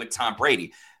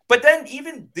Brady. But then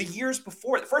even the years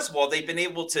before, first of all, they've been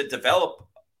able to develop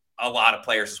a lot of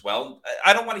players as well.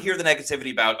 I don't want to hear the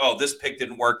negativity about, this pick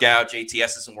didn't work out,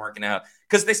 JTS isn't working out,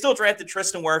 because they still drafted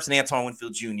Tristan Wirfs and Antoine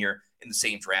Winfield Jr. in the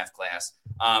same draft class.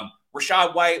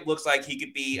 Rachaad White looks like he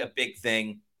could be a big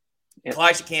thing.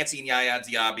 Elijah Cansey and Yaya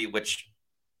Diaby, which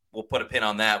we'll put a pin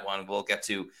on that one, we'll get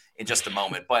to in just a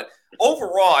moment. But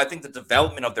overall, I think the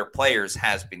development of their players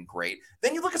has been great.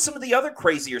 Then you look at some of the other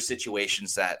crazier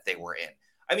situations that they were in.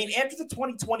 I mean, after the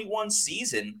 2021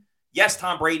 season, yes,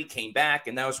 Tom Brady came back,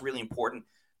 and that was really important.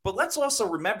 But let's also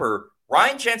remember,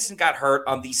 Ryan Jensen got hurt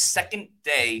on the second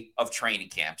day of training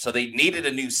camp, so they needed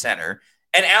a new center.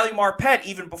 And Ali Marpet,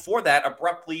 even before that,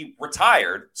 abruptly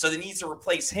retired, so they need to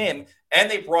replace him. And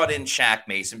they brought in Shaq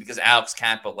Mason because Alex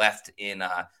Kappa left in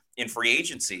free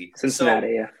agency.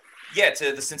 Cincinnati,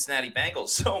 to the Cincinnati Bengals.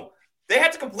 So they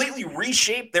had to completely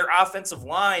reshape their offensive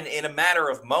line in a matter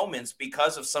of moments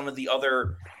because of some of the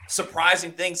other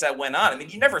surprising things that went on. I mean,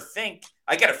 you never think,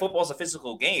 I get it, football's a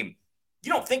physical game.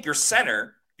 You don't think your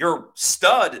center, your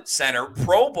stud center,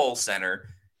 Pro Bowl center,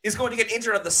 is going to get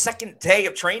injured on the second day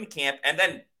of training camp. And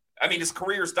then, I mean, his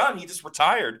career's done. He just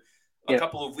retired a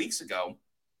couple of weeks ago.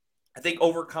 I think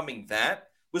overcoming that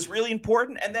was really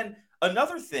important. And then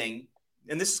another thing,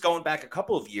 and this is going back a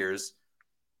couple of years,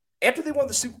 after they won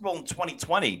the Super Bowl in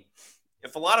 2020,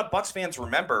 if a lot of Bucs fans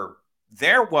remember,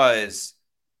 there was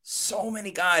so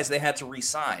many guys they had to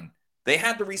re-sign. They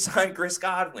had to re-sign Chris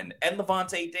Godwin and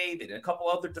Lavonte David and a couple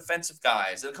other defensive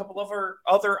guys and a couple of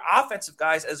other offensive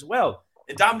guys as well.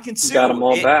 And Dominican Sue got them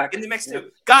all back in the mix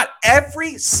too. Got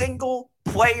every single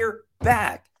player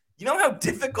back. You know how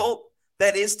difficult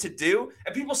that is to do?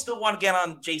 And people still want to get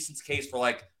on Jason's case for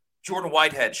like Jordan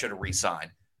Whitehead should have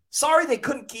re-signed. Sorry, they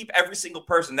couldn't keep every single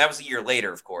person. That was a year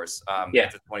later, of course,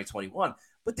 after 2021.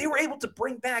 But they were able to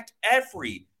bring back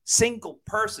every single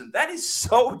person. That is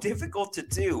so difficult to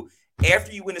do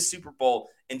after you win a Super Bowl,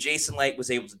 and Jason Light was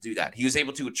able to do that. He was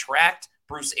able to attract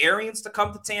Bruce Arians to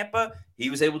come to Tampa. He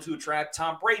was able to attract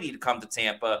Tom Brady to come to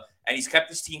Tampa, and he's kept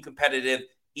his team competitive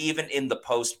even in the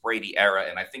post-Brady era,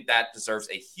 and I think that deserves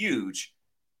a huge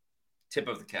tip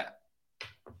of the cap.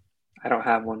 I don't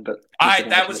have one, but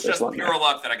that was just pure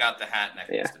luck that I got the hat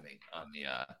next to me on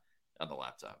the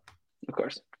laptop. Of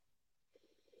course.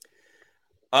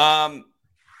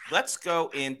 Let's go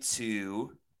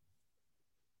into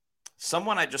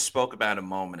someone I just spoke about a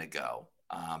moment ago.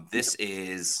 This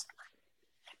is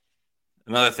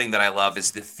another thing that I love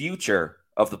is the future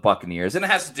of the Buccaneers, and it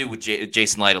has to do with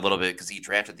Jason Light a little bit because he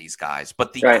drafted these guys.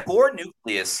 But the core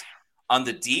nucleus on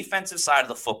the defensive side of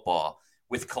the football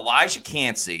with Kalijah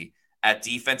Kancey at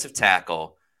defensive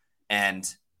tackle, and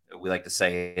we like to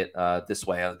say it this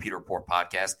way on the Pewter Report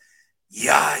podcast,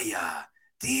 Yaya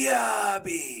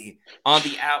Diaby on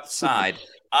the outside.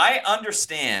 I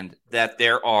understand that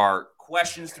there are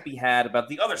questions to be had about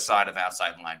the other side of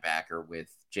outside linebacker with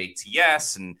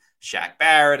JTS and Shaq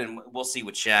Barrett, and we'll see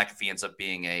with Shaq if he ends up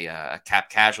being a cap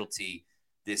casualty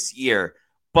this year.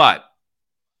 But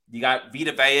you got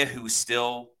Vita Vea, who's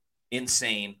still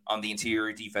insane on the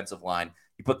interior defensive line.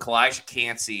 You put Kalijah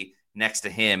Kancey next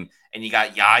to him, and you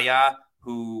got Yaya,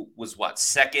 who was,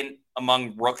 second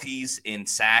among rookies in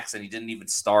sacks, and he didn't even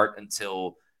start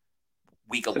until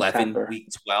week 11, week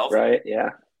 12. Right,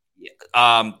 yeah.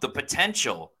 The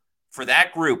potential for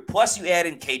that group, plus you add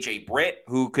in KJ Britt,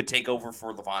 who could take over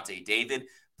for Levante David,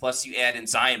 plus you add in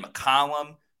Zion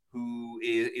McCollum, who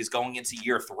is going into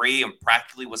year 3 and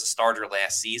practically was a starter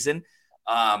last season.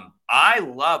 I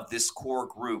love this core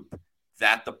group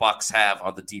that the Bucs have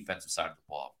on the defensive side of the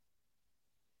ball.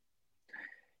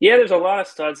 Yeah, there's a lot of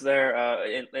studs there,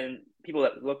 and people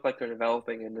that look like they're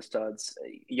developing into studs.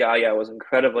 Yaya was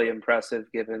incredibly impressive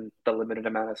given the limited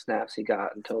amount of snaps he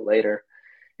got until later.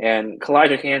 And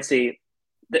Kalijah Kancey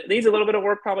needs a little bit of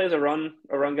work probably as a run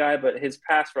guy, but his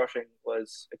pass rushing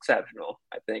was exceptional,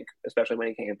 I think, especially when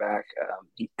he came back.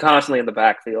 He constantly in the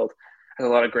backfield, has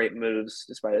a lot of great moves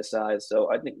despite his size.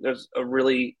 So I think there's a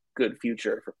really good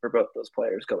future for both those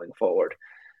players going forward.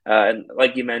 And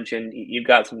like you mentioned, you've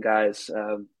got some guys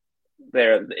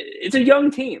there. It's a young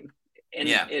team.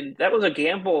 And that was a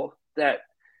gamble that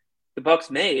the Bucs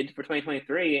made for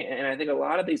 2023. And I think a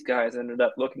lot of these guys ended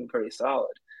up looking pretty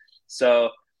solid. So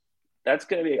that's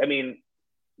going to be,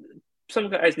 some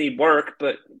guys need work,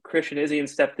 but Christian Izien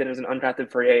stepped in as an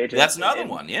undrafted free agent. That's another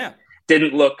one, yeah.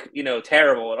 Didn't look,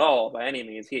 terrible at all by any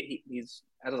means. He's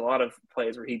has a lot of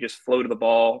plays where he just floated the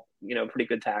ball, pretty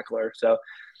good tackler. So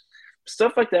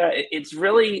stuff like that, it's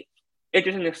really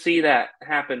interesting to see that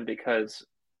happen because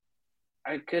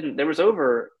there was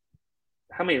over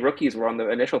how many rookies were on the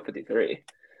initial 53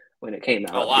 when it came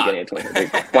out at the beginning of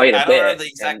 2023. Quite a bit. I don't know the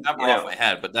exact number off my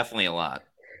head, but definitely a lot.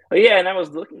 But yeah, and I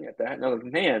was looking at that and I was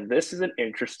like, man, this is an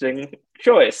interesting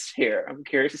choice here. I'm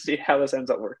curious to see how this ends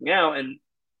up working out. And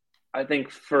I think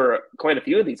for quite a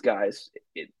few of these guys,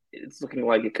 it's looking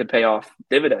like it could pay off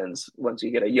dividends once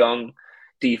you get a young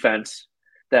defense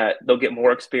that they'll get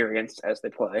more experience as they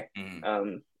play,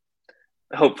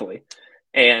 hopefully.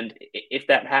 And if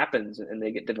that happens and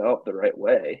they get developed the right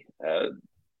way,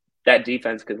 that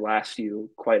defense could last you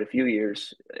quite a few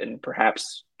years and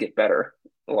perhaps get better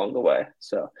along the way.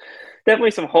 So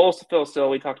definitely some holes to fill still.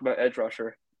 We talked about edge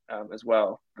rusher as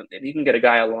well. If you can get a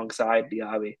guy alongside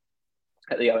Diaby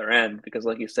at the other end, because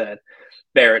like you said,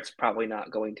 Barrett's probably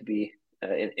not going to be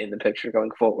in the picture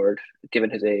going forward, given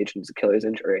his age and his Achilles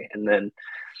injury. And then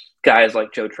guys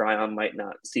like Joe Tryon might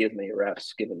not see as many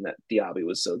reps, given that Diaby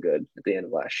was so good at the end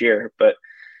of last year. But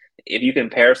if you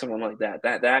can pair someone like that,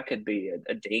 that could be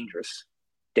a dangerous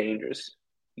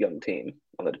young team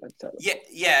on the defense side.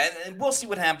 Yeah, and we'll see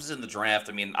what happens in the draft.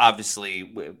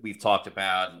 Obviously, we've talked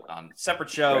about on separate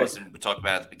shows, and we talked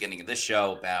about at the beginning of this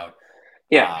show about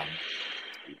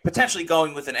potentially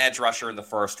going with an edge rusher in the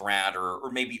first round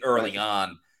or maybe early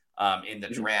on in the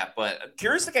draft. But I'm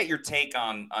curious to get your take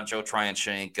on Joe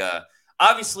Tryon-Shank.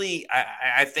 Obviously,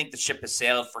 I think the ship has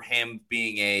sailed for him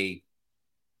being a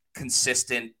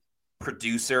consistent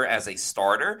producer as a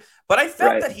starter. But I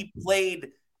felt that he played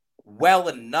well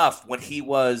enough when he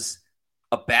was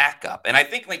a backup. And I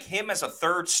think like him as a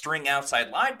third string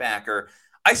outside linebacker,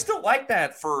 I still like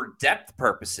that for depth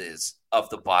purposes of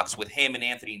the Bucs with him and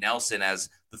Anthony Nelson as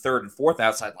the third and fourth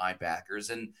outside linebackers.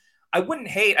 And I wouldn't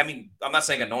hate, I'm not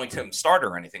saying anoint him starter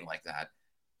or anything like that,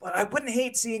 but I wouldn't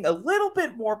hate seeing a little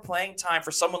bit more playing time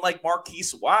for someone like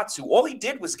Marquise Watts, who all he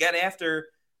did was get after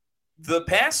the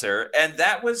passer. And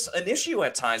that was an issue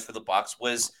at times for the Bucs,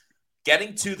 was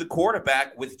getting to the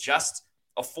quarterback with just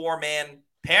a 4-man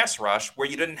pass rush where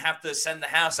you didn't have to send the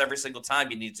house every single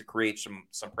time you need to create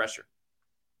some pressure.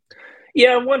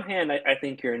 Yeah, on one hand, I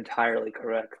think you're entirely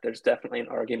correct. There's definitely an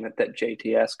argument that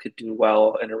JTS could do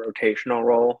well in a rotational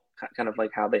role, kind of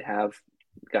like how they have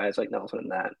guys like Nelson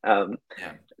and that.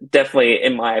 Yeah. Definitely,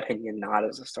 in my opinion, not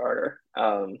as a starter.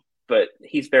 But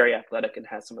he's very athletic and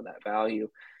has some of that value.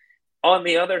 On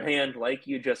the other hand, like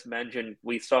you just mentioned,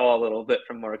 we saw a little bit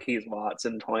from Marquise Watts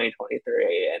in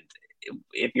 2023. And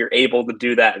if you're able to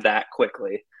do that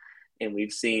quickly, and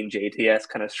we've seen JTS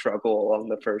kind of struggle along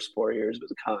the first 4 years of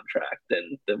his contract,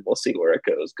 then we'll see where it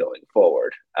goes going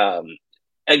forward.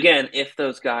 Again, if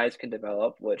those guys can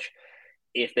develop, which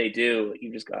if they do,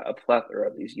 you just got a plethora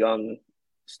of these young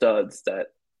studs that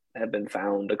have been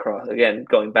found across, again,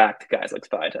 going back to guys like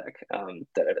Spytek,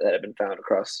 that have been found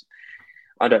across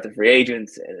undrafted free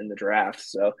agents and in the draft.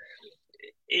 So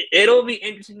it'll be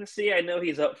interesting to see. I know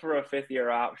he's up for a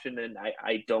 5th-year option, and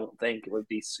I don't think it would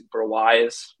be super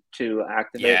wise to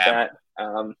activate that.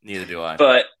 Neither do I.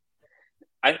 But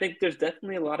I think there's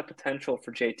definitely a lot of potential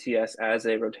for JTS as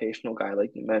a rotational guy,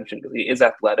 like you mentioned, because he is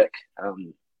athletic.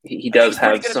 He does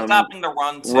have some the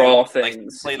run too, raw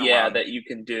things, run. that you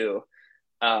can do.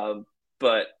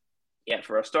 But yeah,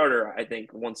 for a starter, I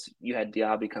think once you had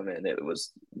Diaby come in,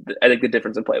 I think the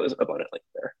difference in play was abundantly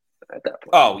there at that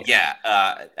point. Oh, yeah,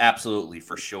 absolutely,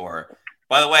 for sure.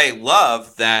 By the way,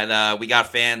 love that we got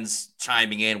fans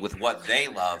chiming in with what they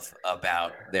love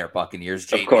about their Buccaneers.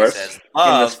 JD of course, says, in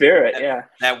the spirit,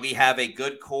 that we have a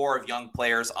good core of young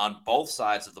players on both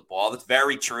sides of the ball. That's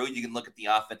very true. You can look at the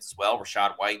offense as well.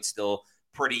 Rashad White still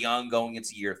pretty young going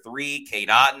into year 3. Cade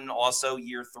Otton also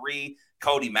year 3.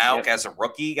 Cody Mauch as a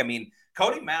rookie. I mean,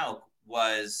 Cody Mauch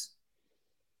was,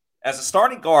 as a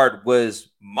starting guard, was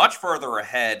much further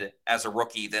ahead as a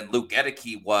rookie than Luke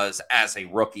Edeke was as a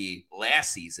rookie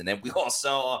last season. And we all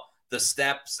saw the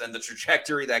steps and the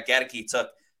trajectory that Edeke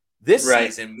took this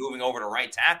season, moving over to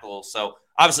right tackle. So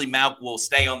obviously Mauch will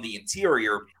stay on the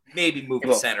interior, maybe move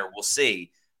to center. We'll see.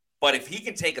 But if he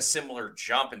can take a similar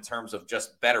jump in terms of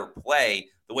just better play,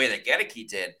 the way that Edeke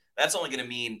did, that's only going to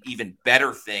mean even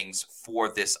better things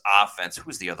for this offense.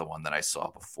 Who's the other one that I saw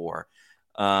before?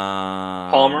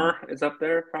 Palmer is up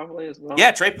there probably as well.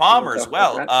 Yeah, Trey Palmer as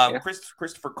well.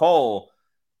 Christopher Cole.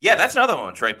 Yeah, that's another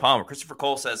one, Trey Palmer. Christopher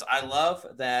Cole says, I love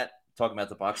that, talking about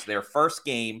the Bucs, their first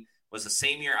game was the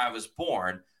same year I was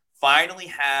born. Finally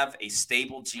have a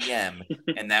stable GM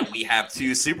and that we have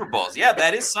 2 Super Bowls. Yeah,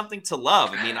 that is something to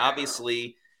love. I mean,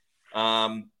 obviously,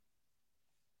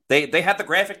 they had the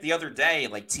graphic the other day,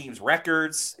 like teams'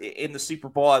 records in the Super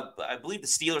Bowl. I believe the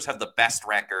Steelers have the best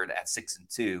record at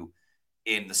 6-2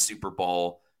 in the Super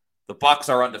Bowl. The Bucs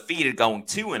are undefeated, going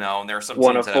 2-0, and there are some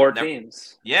one of 4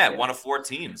 teams. Yeah, one of 4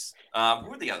 teams. Who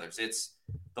are the others? It's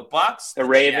the Bucs, the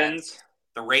Ravens, Jets,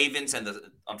 the Ravens, and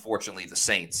unfortunately the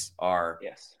Saints are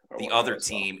the other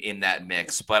team in that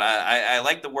mix. But I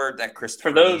like the word that Christopher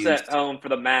for those used. at home, for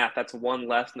the math, that's 1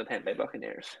 less than the Tampa Bay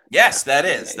Buccaneers. Yes, that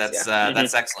is. That's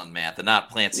excellent math, and not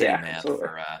Plant City math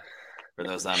for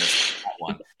those on this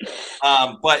one.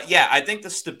 But yeah, I think the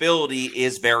stability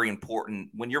is very important.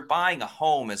 When you're buying a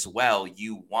home as well,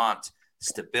 you want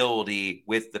stability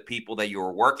with the people that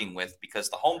you're working with, because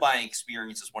the home buying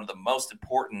experience is one of the most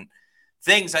important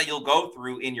things that you'll go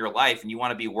through in your life. And you want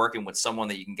to be working with someone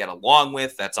that you can get along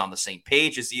with, that's on the same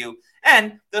page as you,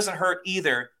 and doesn't hurt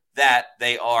either that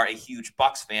they are a huge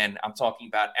Bucs fan. I'm talking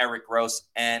about Eric Gross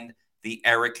and the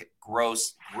Eric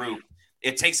Gross Group.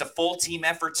 It takes a full team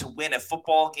effort to win a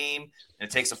football game, and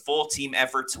it takes a full team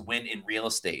effort to win in real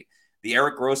estate. The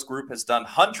Eric Gross Group has done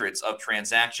hundreds of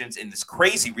transactions in this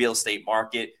crazy real estate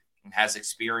market and has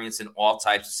experience in all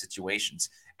types of situations.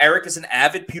 Eric is an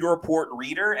avid Pewter Report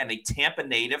reader and a Tampa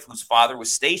native whose father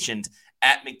was stationed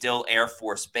at MacDill Air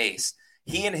Force Base.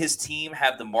 He and his team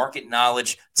have the market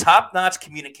knowledge, top-notch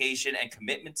communication, and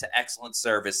commitment to excellent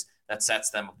service that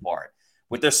sets them apart.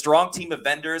 With their strong team of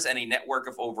vendors and a network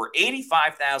of over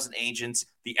 85,000 agents,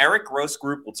 the Eric Gross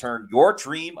Group will turn your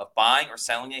dream of buying or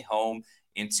selling a home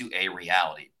into a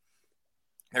reality.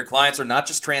 Their clients are not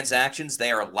just transactions,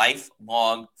 they are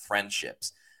lifelong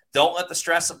friendships. Don't let the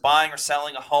stress of buying or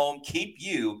selling a home keep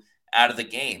you out of the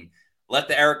game. Let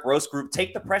the Eric Gross Group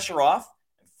take the pressure off,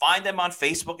 and find them on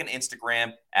Facebook and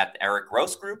Instagram at the Eric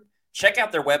Gross Group. Check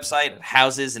out their website at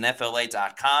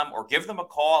housesinfla.com or give them a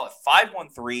call at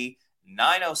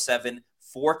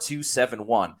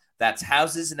 513-907-4271. That's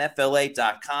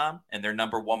housesinfla.com, and their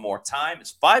number one more time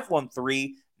is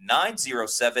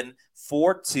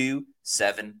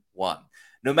 513-907-4271.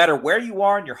 No matter where you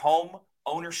are in your home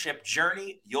ownership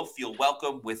journey, you'll feel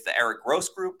welcome with the Eric Gross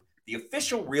Group, the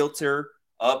official realtor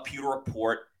of Pewter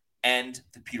Report and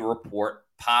the Pewter Report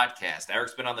podcast.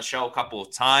 Eric's been on the show a couple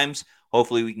of times.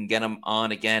 Hopefully we can get him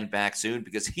on again back soon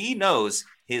because he knows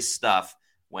his stuff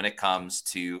when it comes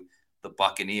to the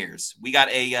Buccaneers. We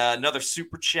got another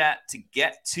super chat to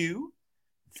get to.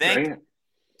 Thank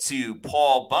to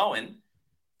Paul Bowen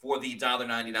for the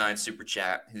 $1.99 super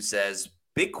chat, who says,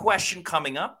 big question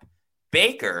coming up,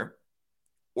 Baker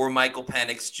or Michael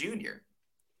Penix Jr.?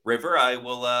 River,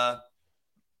 I'll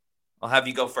have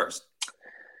you go first.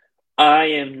 I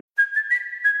am.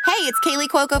 Hey, it's Kaylee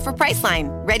Cuoco for Priceline.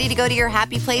 Ready to go to your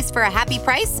happy place for a happy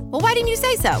price? Well, why didn't you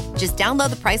say so? Just download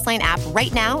the Priceline app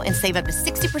right now and save up to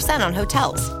 60% on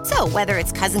hotels. So whether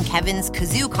it's Cousin Kevin's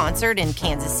Kazoo Concert in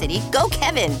Kansas City, go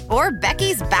Kevin, or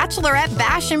Becky's Bachelorette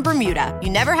Bash in Bermuda, you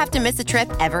never have to miss a trip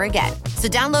ever again. So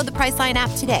download the Priceline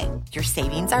app today. Your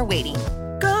savings are waiting.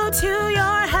 Go to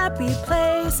your happy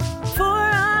place for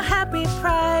a happy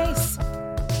price.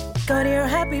 Go to your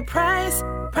happy price,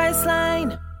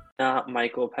 Priceline. Not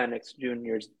Michael Penix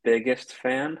Jr.'s biggest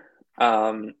fan.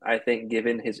 I think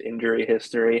given his injury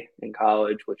history in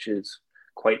college, which is,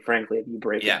 quite frankly, if you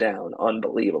break it down,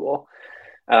 unbelievable.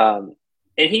 And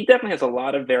he definitely has a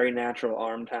lot of very natural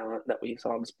arm talent that we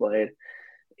saw displayed.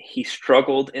 He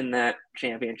struggled in that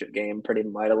championship game pretty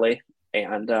mightily.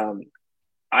 And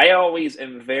I always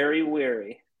am very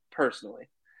wary, personally,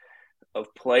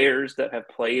 of players that have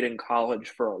played in college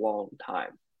for a long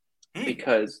time.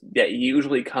 Because that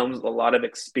usually comes with a lot of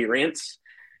experience.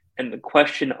 And the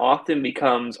question often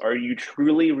becomes, are you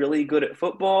truly really good at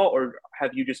football, or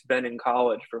have you just been in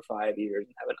college for 5 years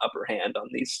and have an upper hand on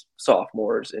these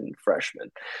sophomores and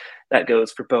freshmen? That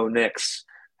goes for Bo Nix.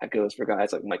 That goes for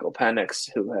guys like Michael Penix,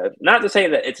 who have, not to say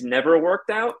that it's never worked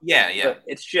out. But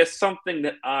it's just something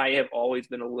that I have always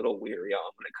been a little weary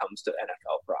on when it comes to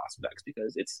NFL prospects,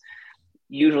 because it's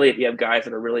usually if you have guys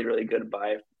that are really, really good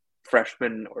by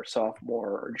freshman or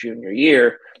sophomore or junior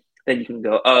year, then you can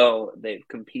go, oh, they've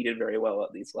competed very well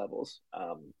at these levels.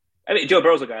 I mean, Joe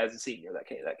Burrow's a guy as a senior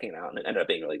that came out and ended up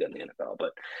being really good in the NFL.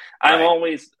 But I'm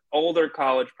always older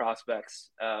college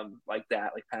prospects like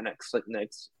that, like Penix, like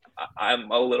Nix, I'm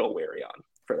a little wary on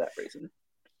for that reason.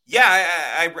 Yeah,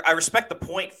 I respect the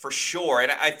point for sure.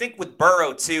 And I think with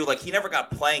Burrow, too, like he never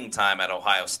got playing time at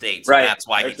Ohio State. So that's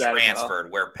why he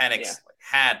transferred, where Penix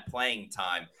had playing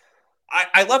time.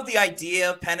 I love the idea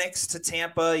of Penix to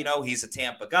Tampa. You know, he's a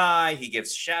Tampa guy. He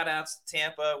gives shout-outs to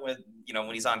Tampa when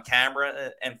he's on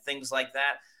camera and things like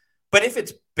that. But if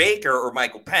it's Baker or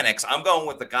Michael Penix, I'm going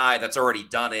with the guy that's already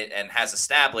done it and has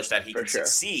established that he can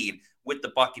succeed with the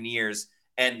Buccaneers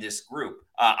and this group.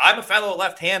 I'm a fellow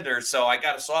left-hander, so I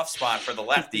got a soft spot for the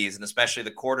lefties and especially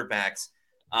the quarterbacks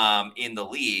in the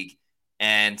league.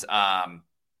 And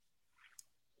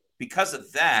because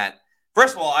of that,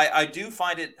 first of all, I do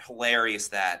find it hilarious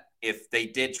that if they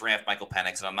did draft Michael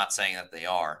Penix, and I'm not saying that they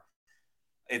are,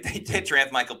 if they did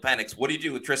draft Michael Penix, what do you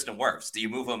do with Tristan Wirfs? Do you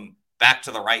move him back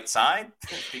to the right side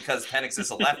because Penix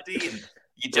is a lefty and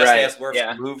you just ask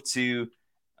Wirfs to move to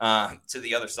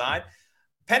the other side?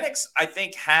 Penix, I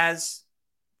think, has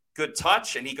good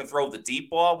touch and he can throw the deep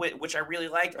ball, which I really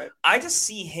like. I just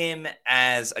see him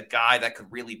as a guy that could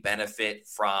really benefit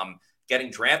from getting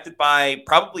drafted by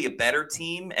probably a better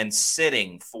team and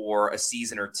sitting for a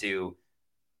season or two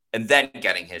and then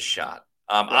getting his shot.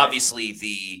 Obviously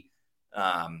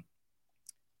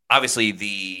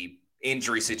the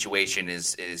injury situation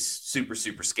is super,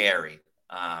 super scary.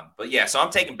 But yeah, so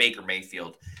I'm taking Baker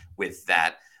Mayfield with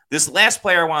that. This last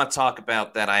player I want to talk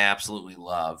about that I absolutely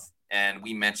love, and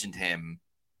we mentioned him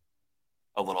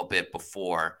a little bit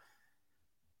before,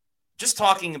 just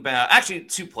talking about actually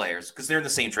two players because they're in the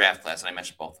same draft class, and I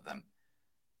mentioned both of them.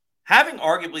 Having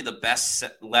arguably the best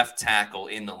left tackle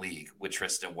in the league with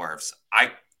Tristan Wirfs,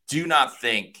 I do not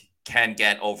think can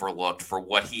get overlooked for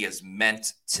what he has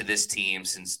meant to this team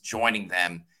since joining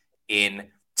them in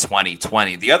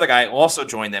 2020. The other guy also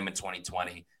joined them in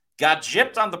 2020, got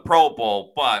gypped on the Pro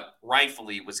Bowl, but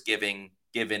rightfully was given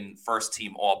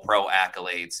first-team All-Pro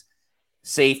accolades,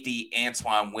 safety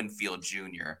Antoine Winfield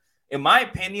Jr. In my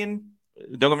opinion,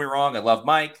 don't get me wrong, I love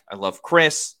Mike, I love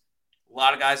Chris, a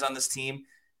lot of guys on this team.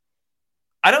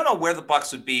 I don't know where the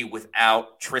Bucs would be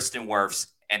without Tristan Wirfs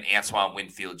and Antoine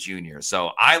Winfield Jr.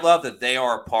 So I love that they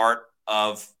are a part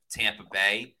of Tampa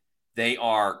Bay. They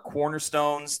are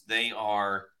cornerstones. They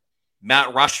are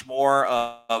Mount Rushmore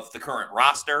of the current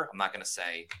roster. I'm not going to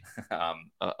say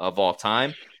of all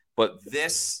time, but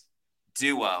this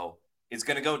duo is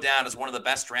going to go down as one of the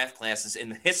best draft classes in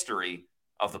the history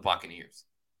of the Buccaneers.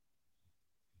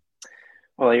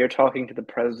 Well, you're talking to the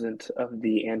president of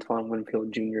the Antoine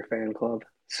Winfield Jr. fan club.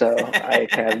 So I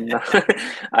can,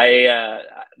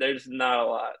 there's not a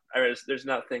lot. There's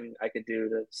nothing I could do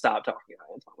to stop talking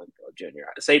about Antoine Winfield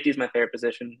Jr. Safety is my favorite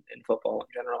position in football in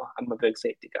general. I'm a big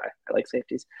safety guy. I like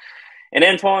safeties. And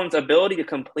Antoine's ability to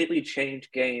completely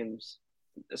change games,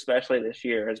 especially this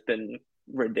year, has been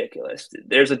ridiculous.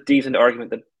 There's a decent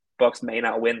argument that Bucs may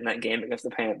not win that game against the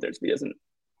Panthers if he doesn't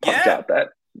punch out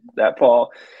that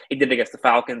ball. He did against the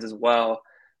Falcons as well.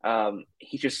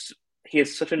 He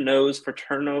has such a nose for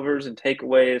turnovers and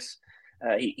takeaways.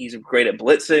 He's great at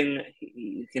blitzing.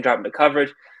 He can drop into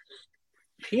coverage.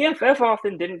 PFF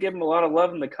often didn't give him a lot of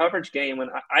love in the coverage game, and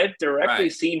I've directly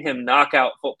seen him knock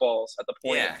out footballs at the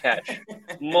point of catch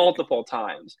multiple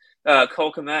times.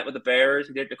 Cole Kmet with the Bears,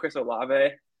 he did it to Chris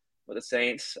Olave with the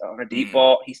Saints on a deep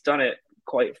ball. He's done it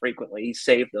quite frequently. He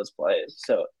saved those plays.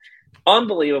 So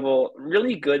unbelievable,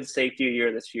 really good safety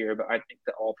year this year, but I think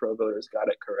the All-Pro voters got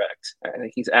it correct. I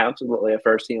think he's absolutely a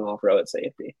first-team All-Pro at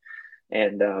safety.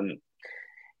 And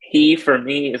he, for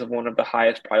me, is one of the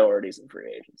highest priorities in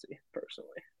free agency,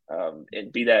 personally.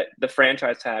 And be that the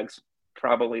franchise tag's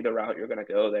probably the route you're going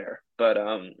to go there. But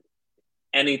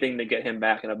anything to get him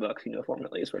back in a Bucs uniform,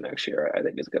 at least for next year, I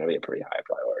think is going to be a pretty high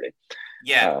priority.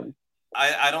 Yeah.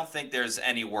 I don't think there's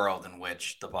any world in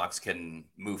which the Bucs can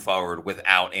move forward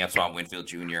without Antoine Winfield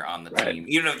Jr. on the team,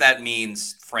 even if that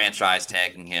means franchise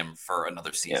tagging him for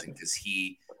another season, because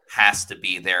he has to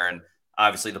be there. And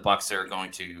obviously the Bucs are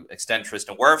going to extend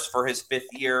Tristan Wirfs for his 5th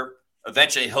year.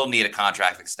 Eventually he'll need a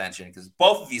contract extension because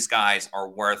both of these guys are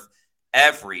worth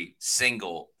every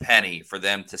single penny for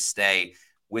them to stay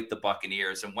with the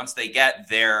Buccaneers. And once they get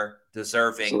their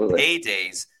deserving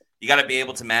paydays, you got to be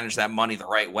able to manage that money the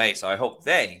right way. So I hope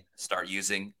they start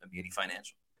using Immuni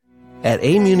Financial. At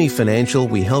Amuni Financial,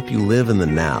 we help you live in the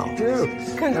now.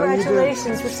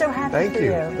 Congratulations. We're so happy for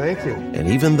you. Thank you. And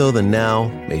even though the now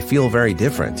may feel very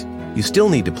different, you still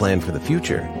need to plan for the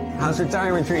future. How's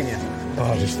retirement treating you?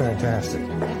 Oh, just fantastic.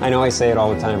 I know I say it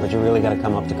all the time, but you really got to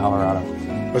come up to Colorado.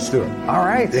 Let's do it. All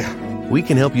right. Yeah. We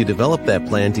can help you develop that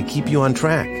plan to keep you on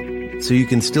track so you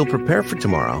can still prepare for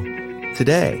tomorrow,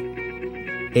 today.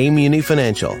 Amuni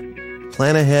Financial.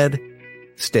 Plan ahead,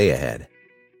 stay ahead.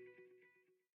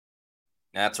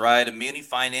 That's right. Immuni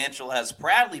Financial has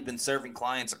proudly been serving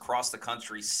clients across the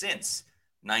country since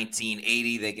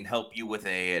 1980. They can help you with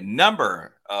a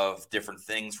number of different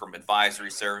things, from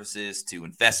advisory services to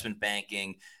investment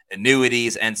banking,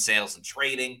 annuities, and sales and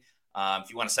trading. If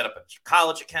you want to set up a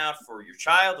college account for your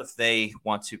child, if they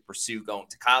want to pursue going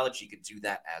to college, you can do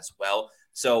that as well.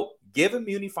 So give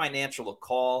Immuni Financial a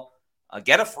call.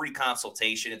 Get a free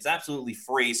consultation. It's absolutely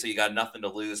free, so you got nothing to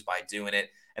lose by doing it.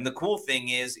 And the cool thing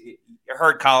is, you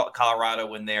heard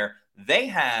Colorado in there. They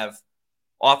have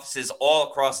offices all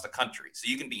across the country.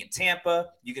 So you can be in Tampa.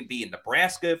 You can be in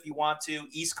Nebraska if you want to.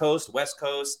 East Coast, West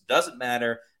Coast, doesn't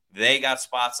matter. They got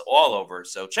spots all over.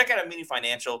 So check out Immuni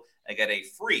Financial and get a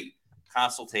free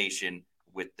consultation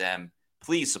with them.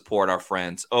 Please support our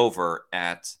friends over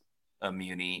at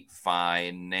Immuni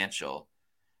Financial.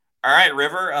 All right,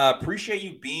 River, appreciate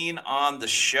you being on the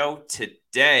show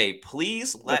today.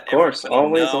 Please let always a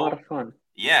lot of fun.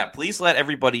 Yeah, please let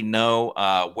everybody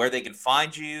know where they can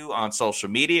find you on social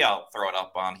media. I'll throw it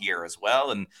up on here as well.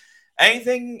 And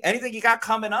anything you got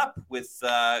coming up with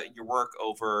your work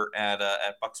over at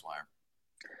Bucswire?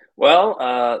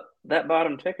 Well, that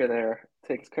bottom ticker there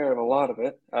takes care of a lot of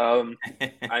it.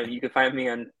 You can find me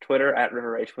on Twitter at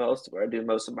RiverHMost, where I do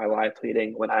most of my live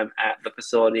tweeting. When I'm at the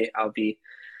facility, I'll be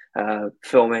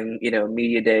filming,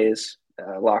 media days,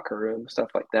 locker room, stuff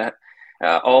like that.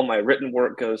 All my written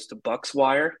work goes to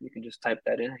Bucswire. You can just type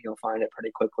that in and you'll find it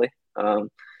pretty quickly.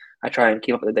 I try and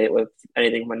keep up to date with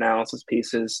anything from analysis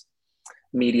pieces,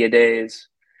 media days,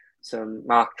 some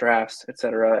mock drafts,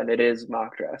 etc. And it is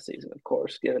mock draft season, of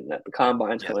course, given that the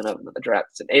combine's coming up and the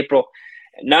draft's in April.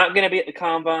 Not going to be at the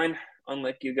combine,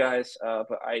 unlike you guys,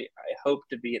 but I hope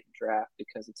to be at the draft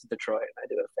because it's in Detroit and I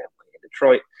do have family in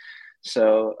Detroit.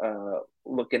 So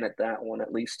looking at that one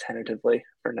at least tentatively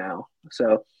for now.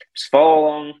 So just follow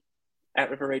along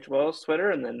at River H. Wells Twitter,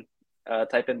 and then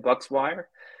type in Bucswire,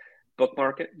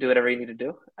 bookmark it, do whatever you need to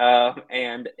do,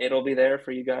 and it'll be there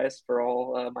for you guys for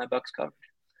all my Bucs coverage.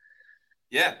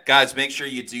 Yeah, guys, make sure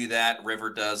you do that.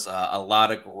 River does a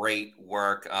lot of great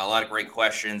work, a lot of great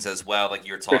questions as well, like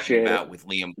you were talking about with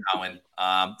Liam Cohen.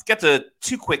 Let's get to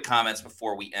 2 quick comments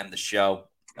before we end the show.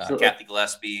 Kathy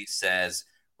Gillespie says,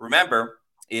 remember,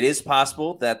 it is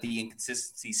possible that the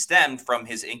inconsistency stemmed from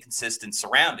his inconsistent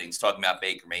surroundings, talking about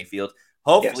Baker Mayfield.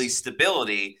 Hopefully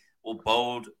stability will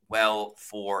bode well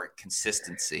for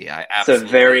consistency. It's a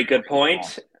very good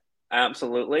point.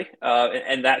 Absolutely.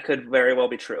 And that could very well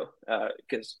be true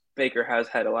because Baker has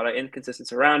had a lot of inconsistent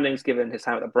surroundings given his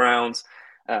time at the Browns.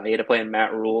 He had to play in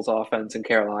Matt Rule's offense in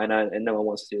Carolina, and no one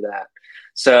wants to do that.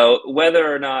 So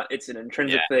whether or not it's an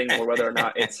intrinsic thing or whether or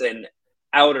not it's an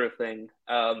outer thing,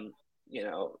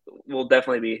 will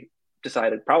definitely be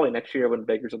decided probably next year when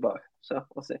Baker's a Buck. So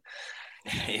we'll see.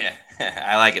 Yeah,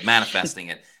 I like it, manifesting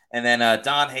it. And then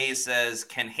Don Hayes says,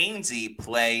 can Hainsey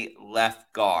play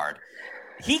left guard?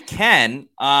 He can.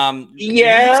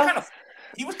 Yeah.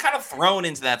 He was kind of thrown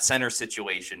into that center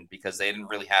situation because they didn't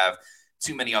really have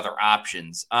too many other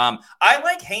options. I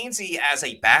like Hainsey as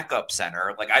a backup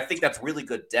center. Like, I think that's really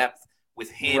good depth with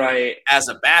him as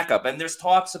a backup. And there's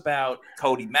talks about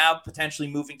Cody Mauch potentially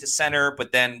moving to center,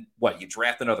 but then you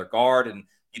draft another guard and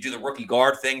you do the rookie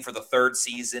guard thing for the third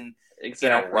season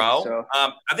in a row. So,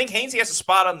 I think Hainsey has a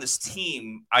spot on this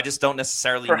team. I just don't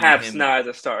necessarily perhaps need him. Not as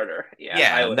a starter.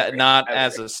 Not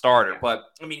as a starter. But,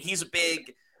 I mean, he's a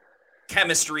big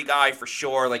chemistry guy for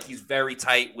sure. Like, he's very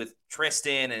tight with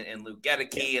Tristan and Luke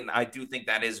Gedeke, and I do think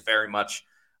that is very much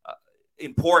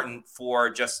important for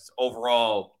just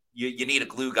overall. You need a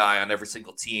glue guy on every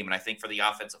single team, and I think for the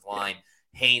offensive line,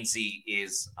 Hainsey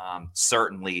is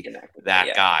certainly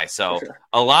that guy. So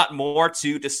a lot more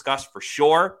to discuss for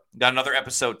sure. Got another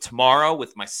episode tomorrow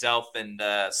with myself and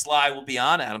Sly will be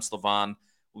on. Adam Slavon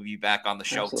will be back on the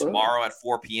show tomorrow at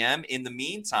 4 p.m. In the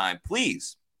meantime,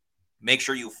 please make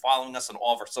sure you're following us on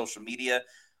all of our social media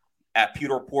at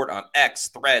Pewter Report on X,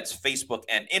 Threads, Facebook,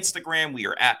 and Instagram. We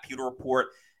are at Pewter Report.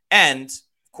 And,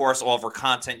 of course, all of our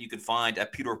content you can find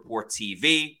at Pewter Report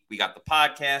TV. We got the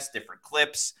podcast, different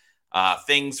clips,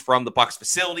 things from the Bucs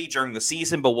facility during the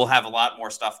season, but we'll have a lot more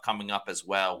stuff coming up as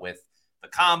well with the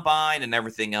Combine and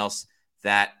everything else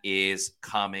that is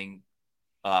coming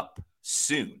up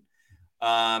soon.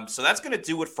 So that's going to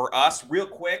do it for us. Real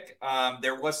quick,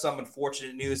 there was some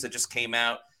unfortunate news that just came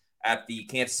out at the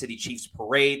Kansas City Chiefs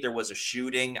parade. There was a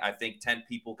shooting. I think 10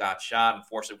 people got shot.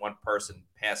 Unfortunately, one person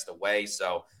passed away.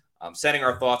 So sending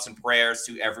our thoughts and prayers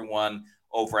to everyone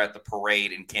over at the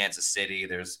parade in Kansas City.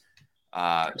 There's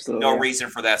no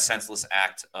reason for that senseless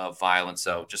act of violence.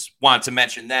 So just wanted to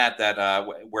mention that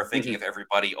we're thinking of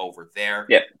everybody over there.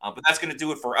 Yeah. But that's going to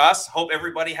do it for us. Hope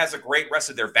everybody has a great rest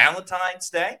of their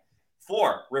Valentine's Day.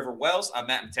 For River Wells, I'm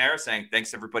Matt Matera saying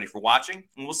thanks everybody for watching,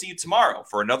 and we'll see you tomorrow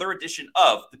for another edition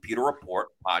of the Pewter Report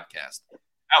podcast.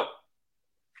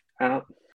 Out.